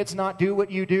your kids not do what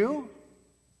you do?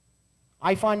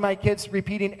 I find my kids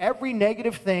repeating every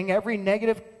negative thing, every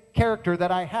negative character that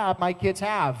I have, my kids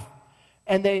have.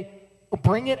 And they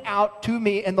bring it out to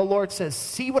me, and the Lord says,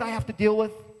 see what I have to deal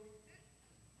with?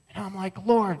 And I'm like,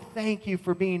 Lord, thank you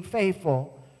for being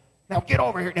faithful. Now get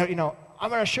over here. Now, I'm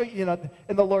going to show you,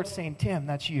 and the Lord's saying, Tim,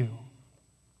 that's you.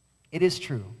 It is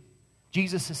true.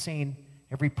 Jesus is saying,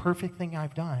 every perfect thing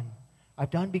I've done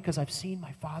because I've seen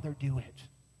my Father do it.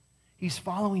 He's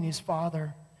following his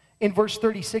Father. In verse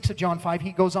 36 of John 5,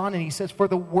 he goes on and he says, for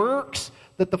the works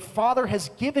that the Father has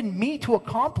given me to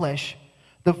accomplish,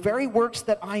 the very works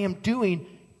that I am doing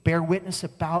bear witness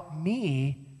about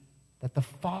me that the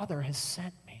Father has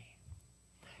sent me.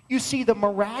 You see, the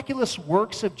miraculous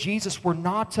works of Jesus were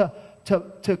not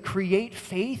to create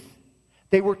faith.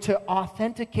 They were to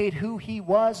authenticate who he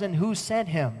was and who sent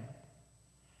him.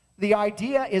 The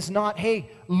idea is not,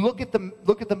 hey, look at the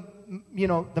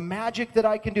the magic that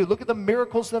I can do. Look at the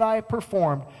miracles that I have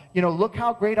performed. Look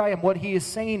how great I am. What he is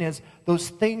saying is those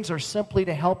things are simply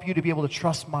to help you to be able to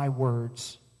trust my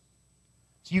words.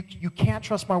 So you can't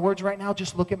trust my words right now.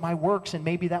 Just look at my works, and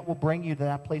maybe that will bring you to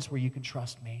that place where you can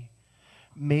trust me.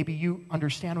 Maybe you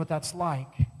understand what that's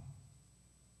like.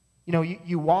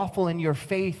 You waffle in your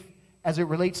faith as it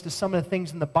relates to some of the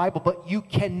things in the Bible, but you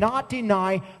cannot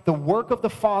deny the work of the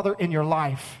Father in your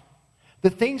life. The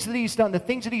things that he's done, the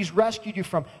things that he's rescued you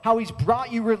from, how he's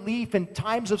brought you relief in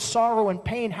times of sorrow and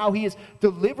pain, how he has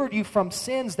delivered you from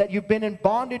sins that you've been in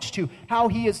bondage to, how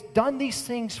he has done these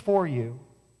things for you.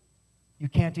 You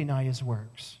can't deny his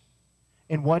works.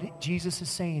 And what Jesus is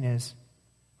saying is,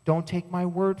 don't take my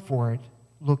word for it,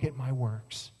 look at my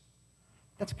works.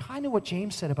 That's kind of what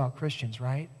James said about Christians,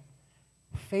 right?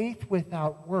 Faith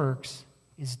without works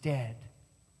is dead.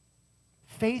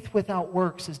 Faith without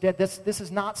works is dead. This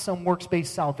is not some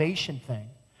works-based salvation thing.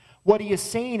 What he is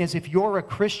saying is if you're a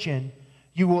Christian,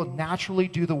 you will naturally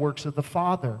do the works of the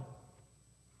Father.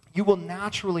 You will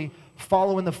naturally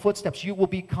follow in the footsteps. You will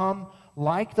become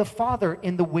like the Father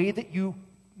in the way that you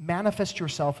manifest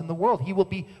yourself in the world. He will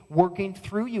be working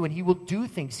through you, and he will do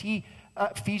things.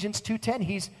 Ephesians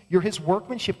 2:10, you're his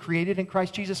workmanship created in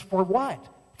Christ Jesus for what?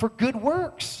 For good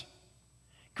works.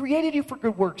 Created you for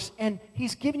good works, and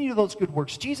he's given you those good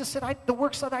works. Jesus said, the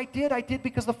works that I did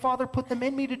because the Father put them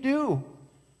in me to do.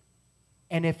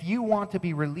 And if you want to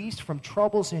be released from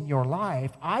troubles in your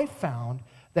life, I found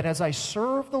that as I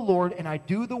serve the Lord and I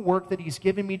do the work that he's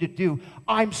given me to do,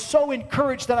 I'm so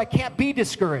encouraged that I can't be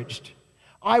discouraged.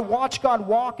 I watch God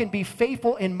walk and be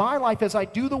faithful in my life as I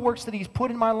do the works that he's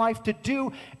put in my life to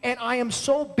do, and I am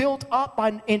so built up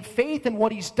in faith in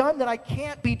what he's done that I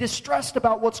can't be distressed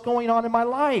about what's going on in my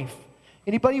life.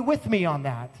 Anybody with me on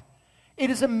that?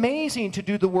 It is amazing to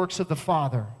do the works of the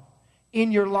Father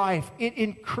in your life. It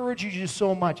encourages you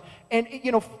so much. And,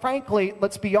 frankly,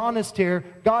 let's be honest here,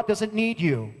 God doesn't need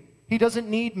you. He doesn't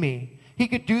need me. He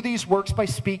could do these works by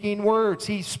speaking words.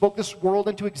 He spoke this world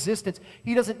into existence.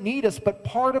 He doesn't need us, but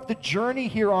part of the journey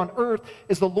here on earth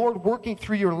is the Lord working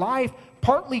through your life,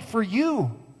 partly for you,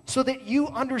 so that you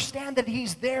understand that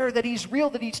he's there, that he's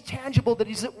real, that he's tangible, that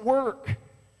he's at work,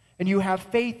 and you have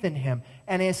faith in him.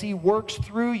 And as he works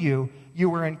through you,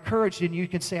 you are encouraged, and you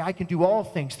can say, I can do all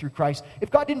things through Christ. If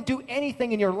God didn't do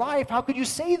anything in your life, how could you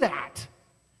say that?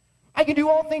 I can do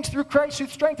all things through Christ who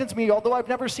strengthens me, although I've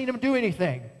never seen him do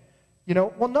anything.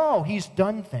 Well, no, he's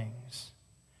done things.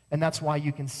 And that's why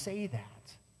you can say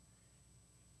that.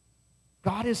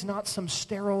 God is not some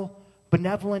sterile,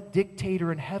 benevolent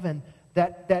dictator in heaven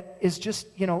that is just,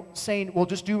 saying, well,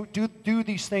 just do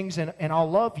these things and I'll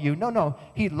love you. No,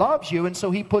 he loves you, and so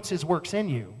he puts his works in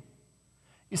you.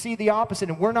 You see, the opposite,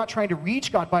 and we're not trying to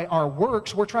reach God by our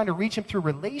works. We're trying to reach him through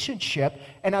relationship,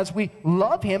 and as we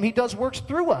love him, he does works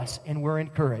through us, and we're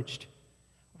encouraged.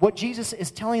 What Jesus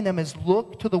is telling them is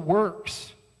look to the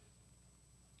works.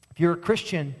 If you're a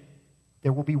Christian,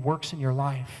 there will be works in your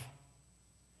life.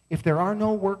 If there are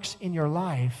no works in your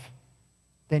life,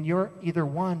 then you're either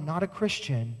one, not a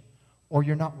Christian, or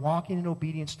you're not walking in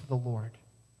obedience to the Lord.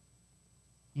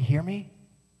 You hear me?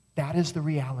 That is the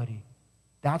reality.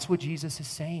 That's what Jesus is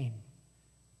saying.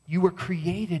 You were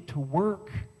created to work.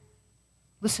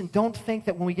 Listen, don't think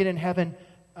that when we get in heaven,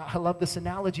 I love this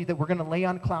analogy that we're going to lay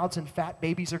on clouds and fat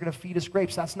babies are going to feed us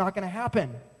grapes. That's not going to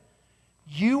happen.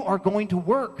 You are going to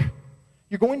work.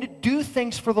 You're going to do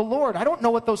things for the Lord. I don't know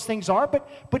what those things are,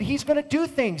 but he's going to do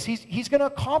things. He's going to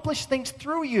accomplish things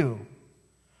through you.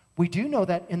 We do know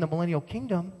that in the millennial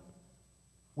kingdom,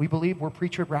 we believe we're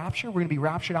pre-trib rapture. We're going to be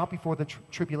raptured out before the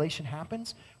tribulation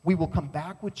happens. We will come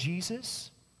back with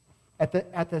Jesus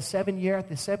at the 7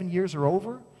 years are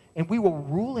over. And we will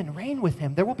rule and reign with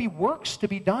him. There will be works to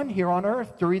be done here on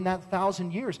earth during that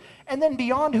 1,000 years. And then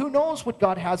beyond, who knows what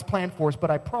God has planned for us,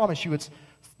 but I promise you,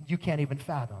 you can't even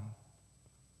fathom.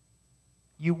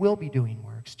 You will be doing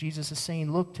works. Jesus is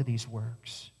saying, look to these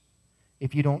works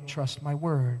if you don't trust my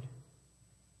word.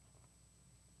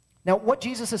 Now, what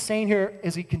Jesus is saying here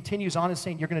as he continues on is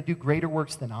saying, you're going to do greater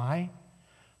works than I.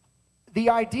 The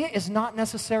idea is not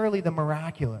necessarily the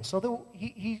miraculous. Although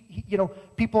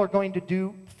people are going to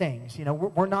do things.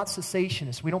 We're not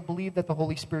cessationists. We don't believe that the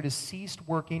Holy Spirit has ceased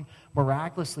working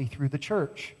miraculously through the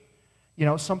church.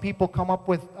 Some people come up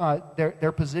with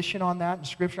their position on that in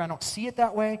Scripture. I don't see it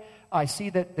that way. I see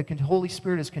that the Holy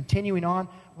Spirit is continuing on.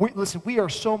 We are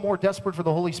so more desperate for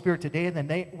the Holy Spirit today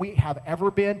than we have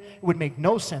ever been. It would make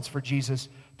no sense for Jesus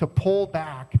to pull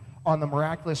back on the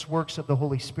miraculous works of the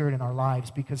Holy Spirit in our lives,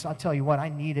 because I'll tell you what, I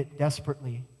need it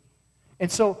desperately.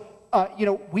 And so,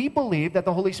 we believe that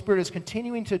the Holy Spirit is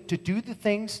continuing to do the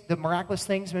things, the miraculous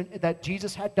things that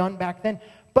Jesus had done back then.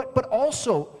 But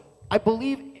also, I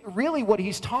believe really what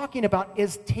he's talking about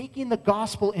is taking the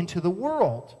gospel into the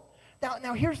world.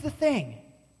 Now here's the thing.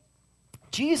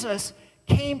 Jesus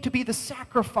came to be the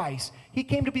sacrifice. He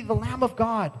came to be the Lamb of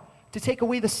God, to take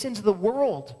away the sins of the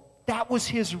world. That was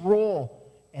his role.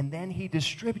 And then he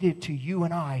distributed to you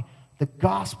and I the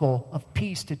gospel of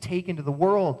peace to take into the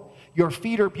world. Your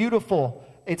feet are beautiful,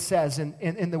 it says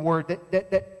in the word,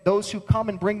 that those who come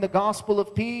and bring the gospel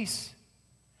of peace.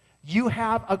 You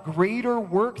have a greater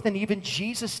work than even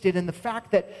Jesus did in the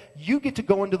fact that you get to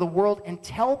go into the world and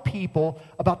tell people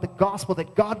about the gospel,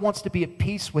 that God wants to be at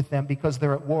peace with them because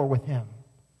they're at war with him.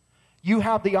 You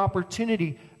have the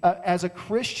opportunity as a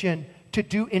Christian to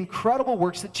do incredible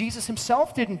works that Jesus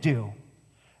himself didn't do.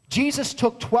 Jesus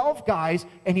took 12 guys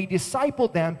and he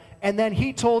discipled them, and then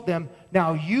he told them,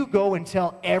 now you go and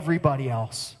tell everybody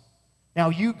else. Now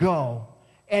you go.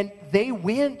 And they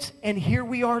went, and here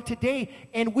we are today,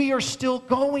 and we are still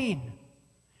going.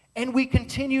 And we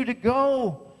continue to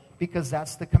go, because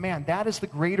that's the command. That is the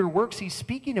greater works he's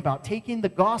speaking about, taking the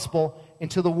gospel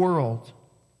into the world.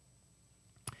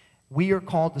 We are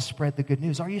called to spread the good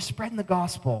news. Are you spreading the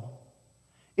gospel?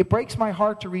 It breaks my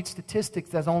heart to read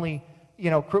statistics that only,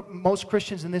 most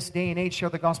Christians in this day and age share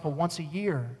the gospel once a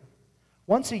year.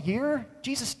 Once a year?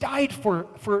 Jesus died for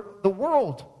the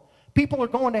world. People are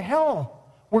going to hell.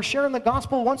 We're sharing the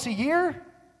gospel once a year?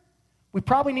 We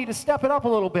probably need to step it up a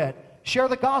little bit. Share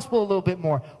the gospel a little bit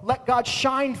more. Let God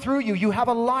shine through you. You have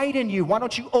a light in you. Why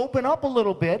don't you open up a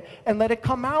little bit and let it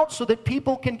come out so that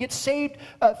people can get saved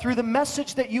through the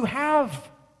message that you have?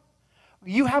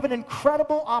 You have an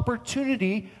incredible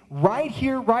opportunity right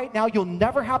here, right now. You'll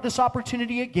never have this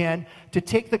opportunity again to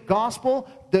take the gospel,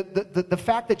 the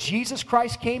fact that Jesus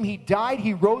Christ came, he died,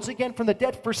 he rose again from the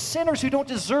dead for sinners who don't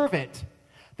deserve it.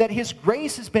 That his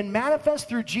grace has been manifest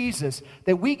through Jesus,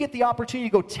 that we get the opportunity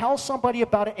to go tell somebody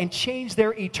about it and change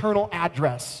their eternal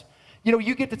address.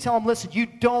 You get to tell them, listen, you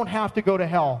don't have to go to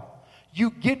hell.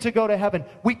 You get to go to heaven.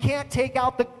 We can't take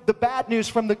out the bad news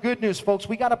from the good news, folks.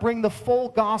 We got to bring the full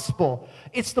gospel.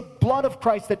 It's the blood of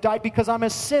Christ that died because I'm a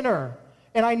sinner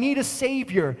and I need a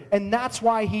Savior, and that's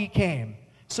why he came.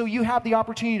 So you have the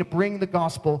opportunity to bring the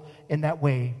gospel in that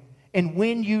way. And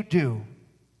when you do,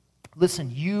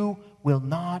 listen, you will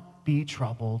not be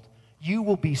troubled. You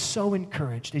will be so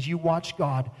encouraged as you watch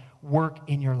God work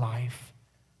in your life.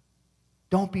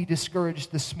 Don't be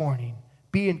discouraged this morning.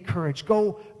 Be encouraged.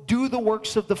 Go do the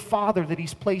works of the Father that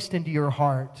he's placed into your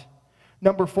heart.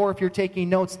 Number 4, if you're taking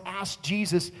notes, ask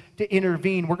Jesus to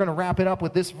intervene. We're going to wrap it up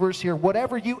with this verse here.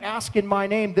 Whatever you ask in my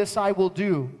name, this I will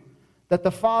do, that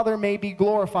the Father may be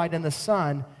glorified in the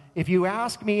Son. If you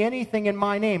ask me anything in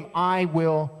my name, I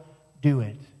will do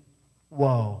it.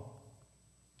 Whoa.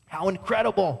 How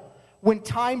incredible. When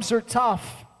times are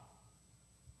tough,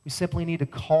 we simply need to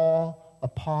call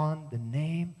upon the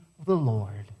name of the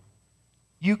Lord.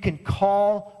 You can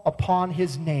call upon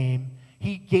his name.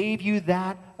 He gave you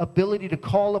that ability to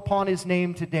call upon his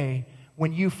name today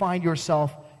when you find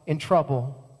yourself in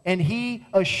trouble. And he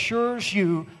assures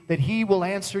you that he will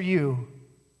answer you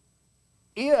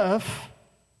if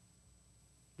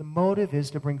the motive is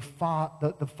to bring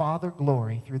the Father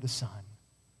glory through the Son.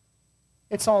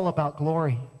 It's all about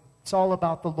glory. It's all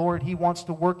about the Lord. He wants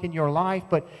to work in your life,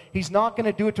 but he's not going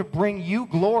to do it to bring you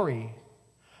glory.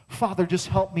 Father, just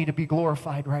help me to be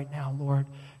glorified right now, Lord.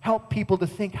 Help people to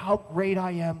think how great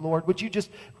I am, Lord. Would you just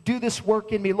do this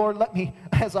work in me? Lord, let me,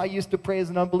 as I used to pray as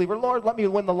an unbeliever, Lord, let me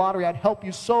win the lottery. I'd help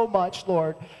you so much,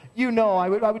 Lord. You know, I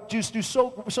would just do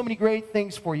so many great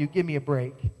things for you. Give me a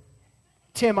break.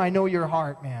 Tim, I know your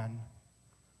heart, man.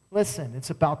 Listen, it's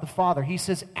about the Father. He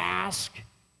says, ask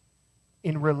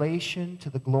in relation to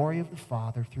the glory of the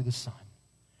Father through the Son.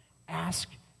 Ask,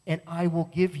 and I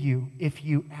will give you if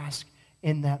you ask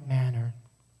in that manner.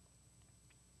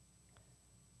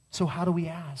 So how do we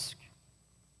ask?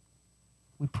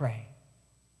 We pray.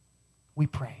 We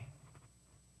pray.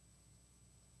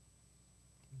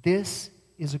 This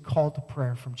is a call to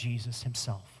prayer from Jesus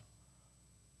himself.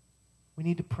 We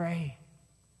need to pray.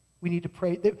 We need to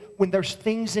pray. When there's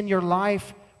things in your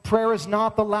life, prayer is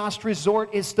not the last resort,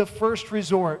 it's the first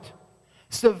resort.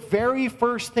 It's the very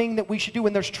first thing that we should do.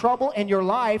 When there's trouble in your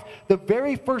life, the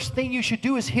very first thing you should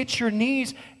do is hit your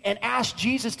knees and ask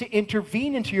Jesus to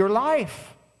intervene into your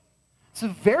life. It's the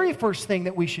very first thing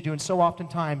that we should do. And so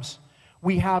oftentimes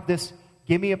we have this,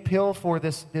 give me a pill for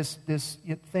this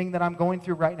thing that I'm going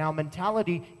through right now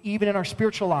mentality, even in our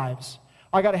spiritual lives.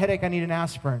 I got a headache, I need an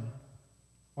aspirin.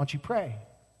 Why don't you pray?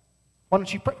 Why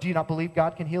don't you pray? Do you not believe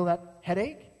God can heal that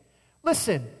headache?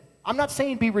 Listen, I'm not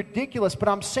saying be ridiculous, but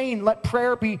I'm saying let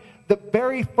prayer be the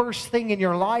very first thing in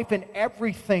your life and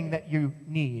everything that you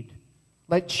need.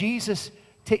 Let Jesus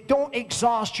take, don't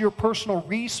exhaust your personal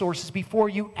resources before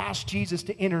you ask Jesus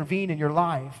to intervene in your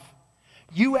life.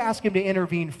 You ask Him to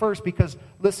intervene first because,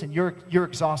 listen, you're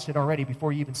exhausted already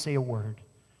before you even say a word.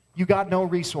 You got no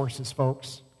resources,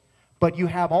 folks. But you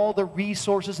have all the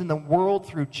resources in the world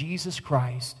through Jesus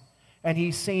Christ. And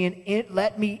He's saying,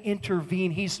 let me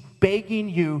intervene. He's begging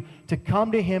you to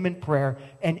come to Him in prayer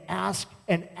and ask,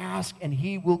 and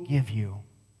He will give you.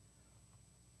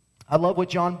 I love what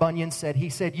John Bunyan said. He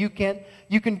said, you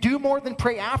can do more than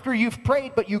pray after you've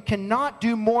prayed, but you cannot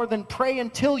do more than pray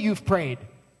until you've prayed.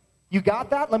 You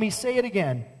got that? Let me say it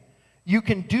again. You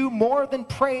can do more than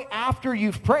pray after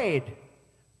you've prayed,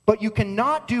 but you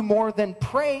cannot do more than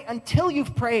pray until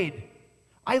you've prayed.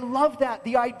 I love that,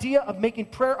 the idea of making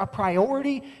prayer a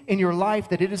priority in your life,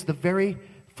 that it is the very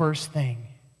first thing.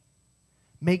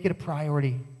 Make it a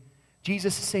priority.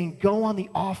 Jesus is saying, go on the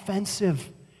offensive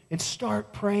and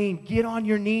start praying. Get on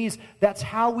your knees. That's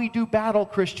how we do battle,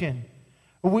 Christian.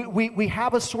 We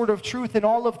have a sort of truth in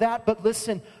all of that, but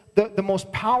listen, the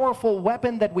most powerful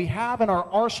weapon that we have in our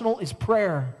arsenal is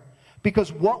prayer.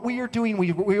 Because what we are doing,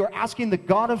 we are asking the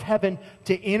God of heaven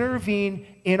to intervene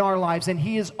in our lives. And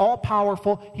He is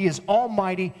all-powerful, He is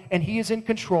almighty, and He is in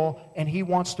control, and He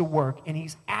wants to work. And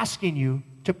He's asking you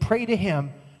to pray to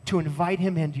Him, to invite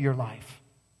Him into your life.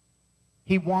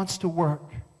 He wants to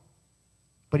work,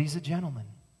 but He's a gentleman.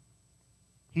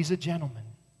 He's a gentleman.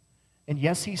 And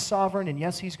yes, He's sovereign, and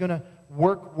yes, He's going to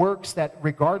works that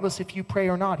regardless if you pray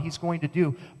or not, He's going to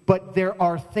do. But there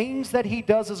are things that He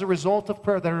does as a result of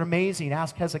prayer that are amazing.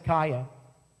 Ask Hezekiah,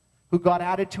 who got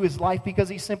added to his life because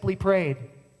he simply prayed.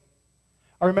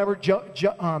 I remember J.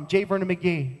 Vernon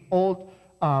McGee, old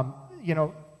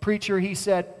preacher. He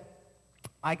said,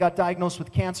 I got diagnosed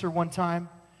with cancer one time,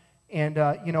 and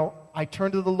I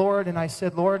turned to the Lord and I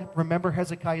said, Lord, remember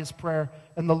Hezekiah's prayer.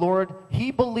 And the Lord,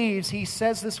 he believes, he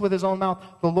says this with his own mouth,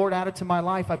 the Lord added to my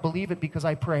life. I believe it because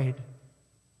I prayed.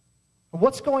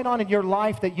 What's going on in your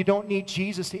life that you don't need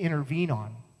Jesus to intervene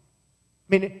on?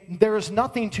 I mean, there is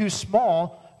nothing too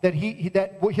small that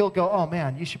he'll go, oh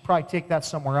man, you should probably take that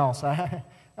somewhere else. I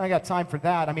got time for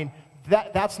that. I mean,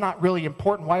 that's not really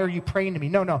important. Why are you praying to me?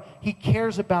 No. He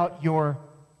cares about your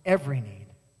every need.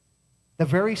 The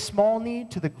very small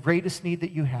need to the greatest need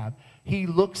that you have. He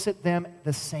looks at them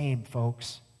the same,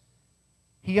 folks.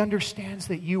 He understands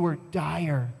that you are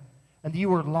dire and that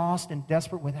you are lost and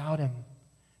desperate without Him.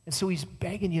 And so He's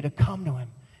begging you to come to Him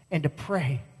and to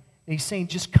pray. And He's saying,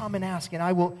 just come and ask and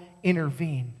I will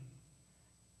intervene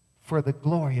for the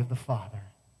glory of the Father,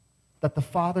 that the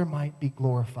Father might be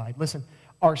glorified. Listen,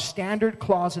 our standard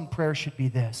clause in prayer should be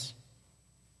this: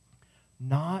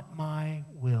 not my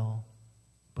will,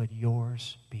 but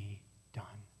yours be done.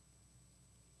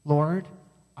 Lord,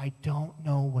 I don't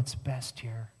know what's best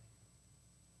here,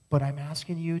 but I'm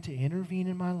asking you to intervene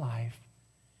in my life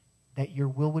that your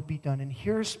will would be done. And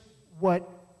here's what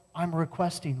I'm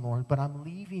requesting, Lord, but I'm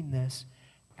leaving this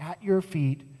at your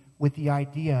feet with the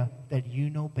idea that you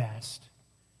know best.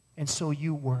 And so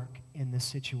you work in this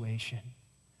situation.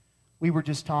 I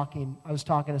was talking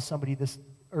to somebody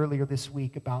earlier this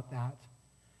week about that.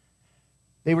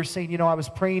 They were saying, I was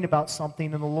praying about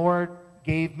something and the Lord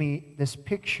gave me this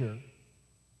picture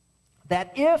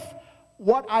that if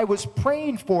what I was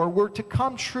praying for were to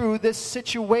come true, this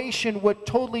situation would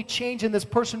totally change and this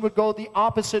person would go the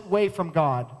opposite way from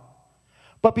God.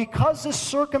 But because this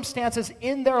circumstance is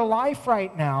in their life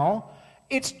right now,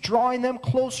 it's drawing them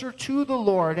closer to the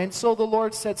Lord. And so the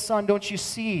Lord said, son, don't you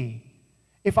see?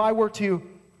 If I were to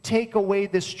take away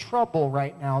this trouble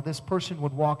right now, this person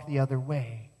would walk the other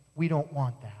way. We don't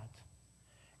want that.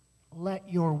 Let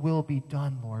your will be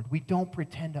done, Lord. We don't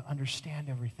pretend to understand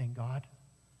everything, God.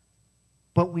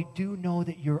 But we do know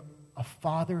that you're a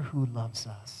Father who loves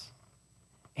us.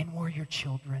 And we're your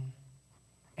children.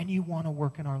 And you want to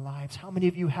work in our lives. How many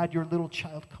of you had your little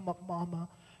child come up, Mama,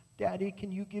 Daddy,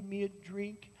 can you give me a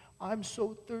drink? I'm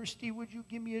so thirsty. Would you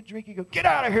give me a drink? You go, get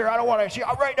out of here. I don't want to see.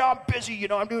 Right now I'm busy.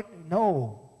 I'm doing.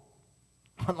 No.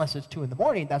 Unless it's 2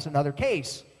 a.m. That's another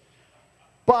case.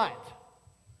 But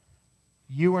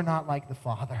you are not like the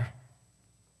Father.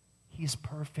 He's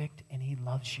perfect and He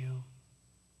loves you.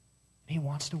 He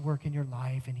wants to work in your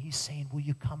life, and He's saying, will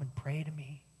you come and pray to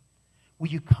me? Will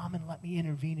you come and let me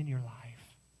intervene in your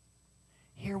life?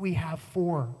 Here we have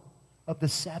 4 of the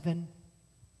 7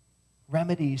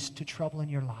 remedies to trouble in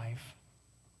your life.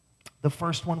 The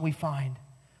first one we find,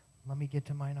 Let me get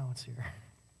to my notes here.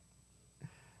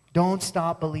 Don't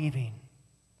stop believing.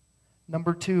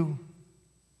 Number 2,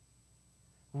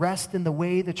 rest in the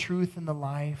way, the truth, and the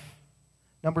life.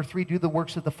 Number 3, do the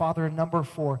works of the Father. And number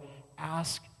 4,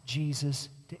 ask Jesus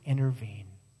to intervene.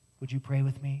 Would you pray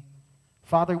with me?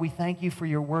 Father, we thank you for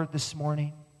your word this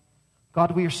morning.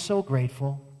 God, we are so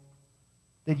grateful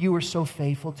that you are so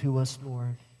faithful to us,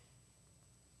 Lord.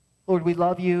 Lord, we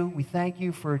love you. We thank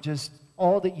you for just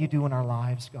all that you do in our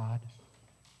lives, God.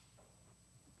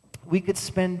 We could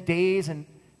spend days and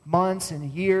months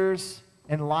and years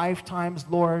and lifetimes,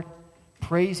 Lord,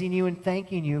 praising you and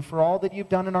thanking you for all that you've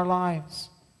done in our lives.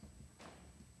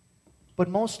 But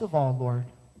most of all, Lord,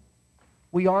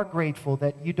 we are grateful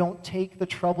that you don't take the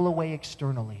trouble away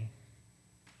externally,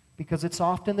 because it's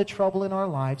often the trouble in our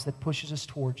lives that pushes us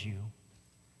towards you.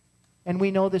 And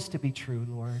we know this to be true,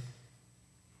 Lord.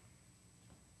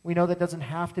 We know that doesn't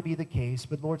have to be the case,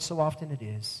 but Lord, so often it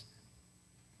is.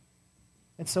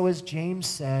 And so as James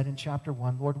said in chapter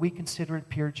 1, Lord, we consider it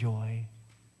pure joy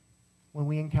when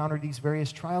we encounter these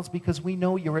various trials, because we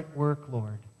know you're at work,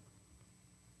 Lord.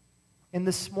 And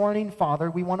this morning, Father,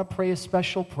 we want to pray a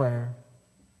special prayer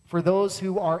for those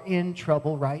who are in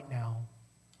trouble right now.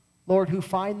 Lord, who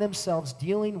find themselves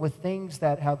dealing with things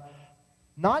that have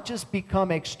not just become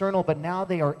external, but now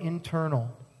they are internal.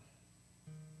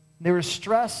 There is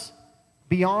stress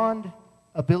beyond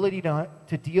ability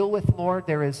to deal with, Lord.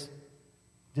 There is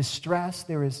distress.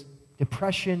 There is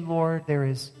depression, Lord. There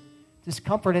is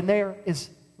discomfort. And there is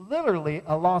literally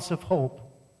a loss of hope.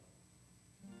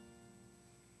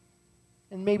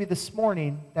 And maybe this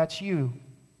morning, that's you.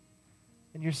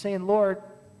 And you're saying, Lord,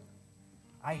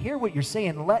 I hear what you're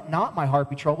saying. Let not my heart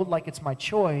be troubled, like it's my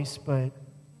choice, but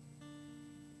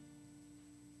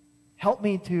help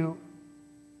me to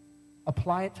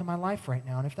apply it to my life right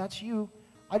now. And if that's you,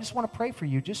 I just want to pray for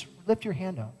you. Just lift your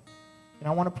hand up. And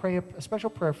I want to pray a special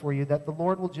prayer for you, that the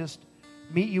Lord will just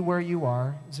meet you where you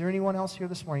are. Is there anyone else here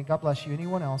this morning? God bless you.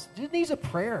 Anyone else? Just needs a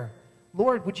prayer.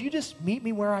 Lord, would you just meet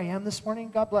me where I am this morning?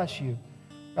 God bless you.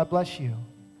 God bless you.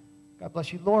 God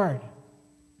bless you. Lord,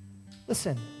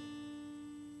 listen.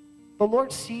 The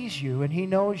Lord sees you, and he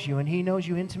knows you, and he knows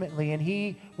you intimately, and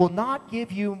he will not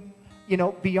give you,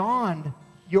 beyond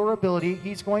your ability.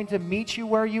 He's going to meet you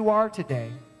where you are today,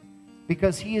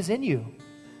 because he is in you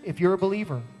if you're a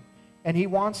believer. And he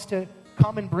wants to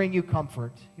come and bring you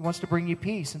comfort. He wants to bring you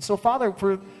peace. And so, Father,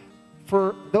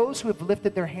 for those who have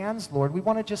lifted their hands, Lord, we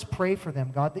want to just pray for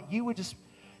them, God, that you would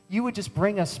just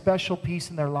bring a special peace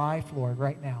in their life, Lord,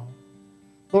 right now.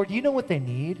 Lord, you know what they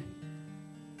need.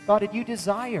 God, and you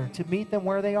desire to meet them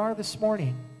where they are this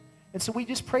morning. And so we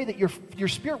just pray that your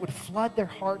Spirit would flood their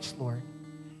hearts, Lord,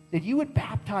 that you would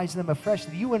baptize them afresh,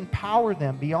 that you would empower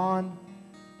them beyond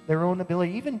their own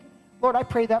ability. Even, Lord, I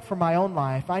pray that for my own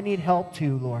life. I need help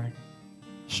too, Lord,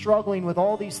 struggling with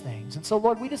all these things. And so,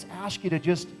 Lord, we just ask you to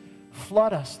just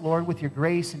flood us, Lord, with your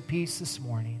grace and peace this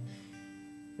morning.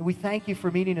 And we thank you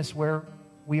for meeting us where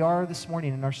we are this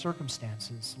morning in our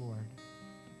circumstances, Lord.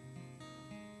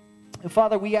 And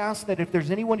Father, we ask that if there's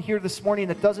anyone here this morning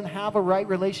that doesn't have a right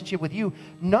relationship with you,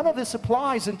 none of this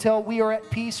applies until we are at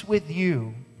peace with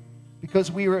you,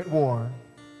 because we are at war.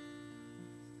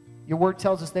 Your word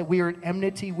tells us that we are at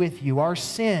enmity with you. Our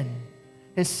sin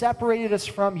has separated us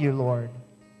from you, Lord.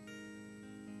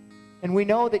 And we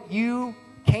know that you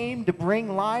came to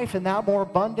bring life, and that more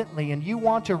abundantly, and you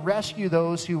want to rescue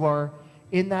those who are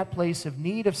in that place of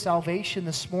need of salvation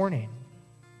this morning.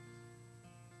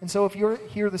 And so if you're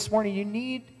here this morning, you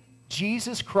need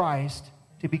Jesus Christ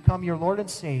to become your Lord and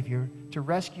Savior, to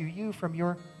rescue you from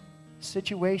your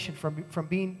situation, from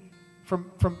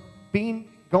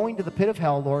going to the pit of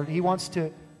hell, Lord. He wants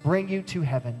to bring you to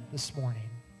heaven this morning.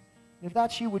 And if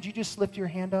that's you, would you just lift your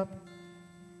hand up?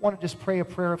 I want to just pray a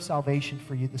prayer of salvation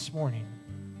for you this morning.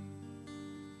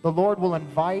 The Lord will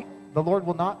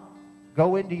not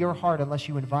go into your heart unless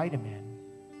you invite him in.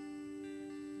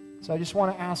 So I just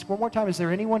want to ask one more time, is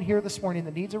there anyone here this morning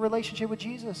that needs a relationship with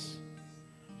Jesus?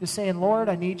 Just saying, Lord,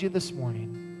 I need you this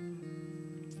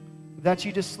morning. If that's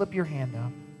you, just slip your hand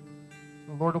up.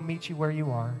 The Lord will meet you where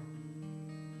you are.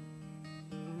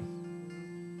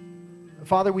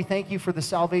 Father, we thank you for the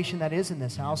salvation that is in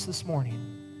this house this morning.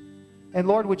 And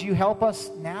Lord, would you help us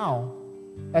now,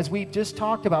 as we just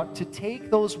talked about, to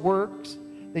take those works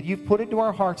that you've put into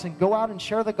our hearts and go out and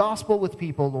share the gospel with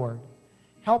people, Lord.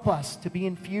 Help us to be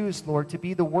infused, Lord, to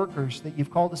be the workers that you've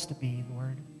called us to be,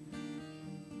 Lord.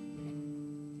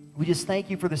 We just thank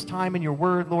you for this time in your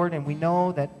word, Lord, and we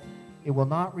know that it will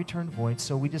not return void.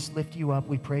 So we just lift you up.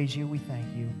 We praise you. We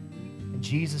thank you. In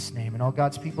Jesus' name. And all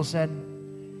God's people said,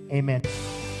 amen.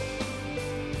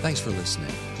 Thanks for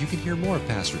listening. You can hear more of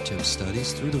Pastor Tim's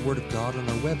studies through the Word of God on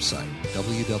our website,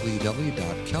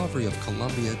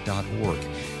 www.calvaryofcolumbia.org.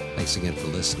 Thanks again for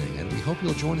listening, and we hope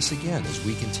you'll join us again as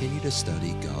we continue to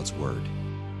study God's Word.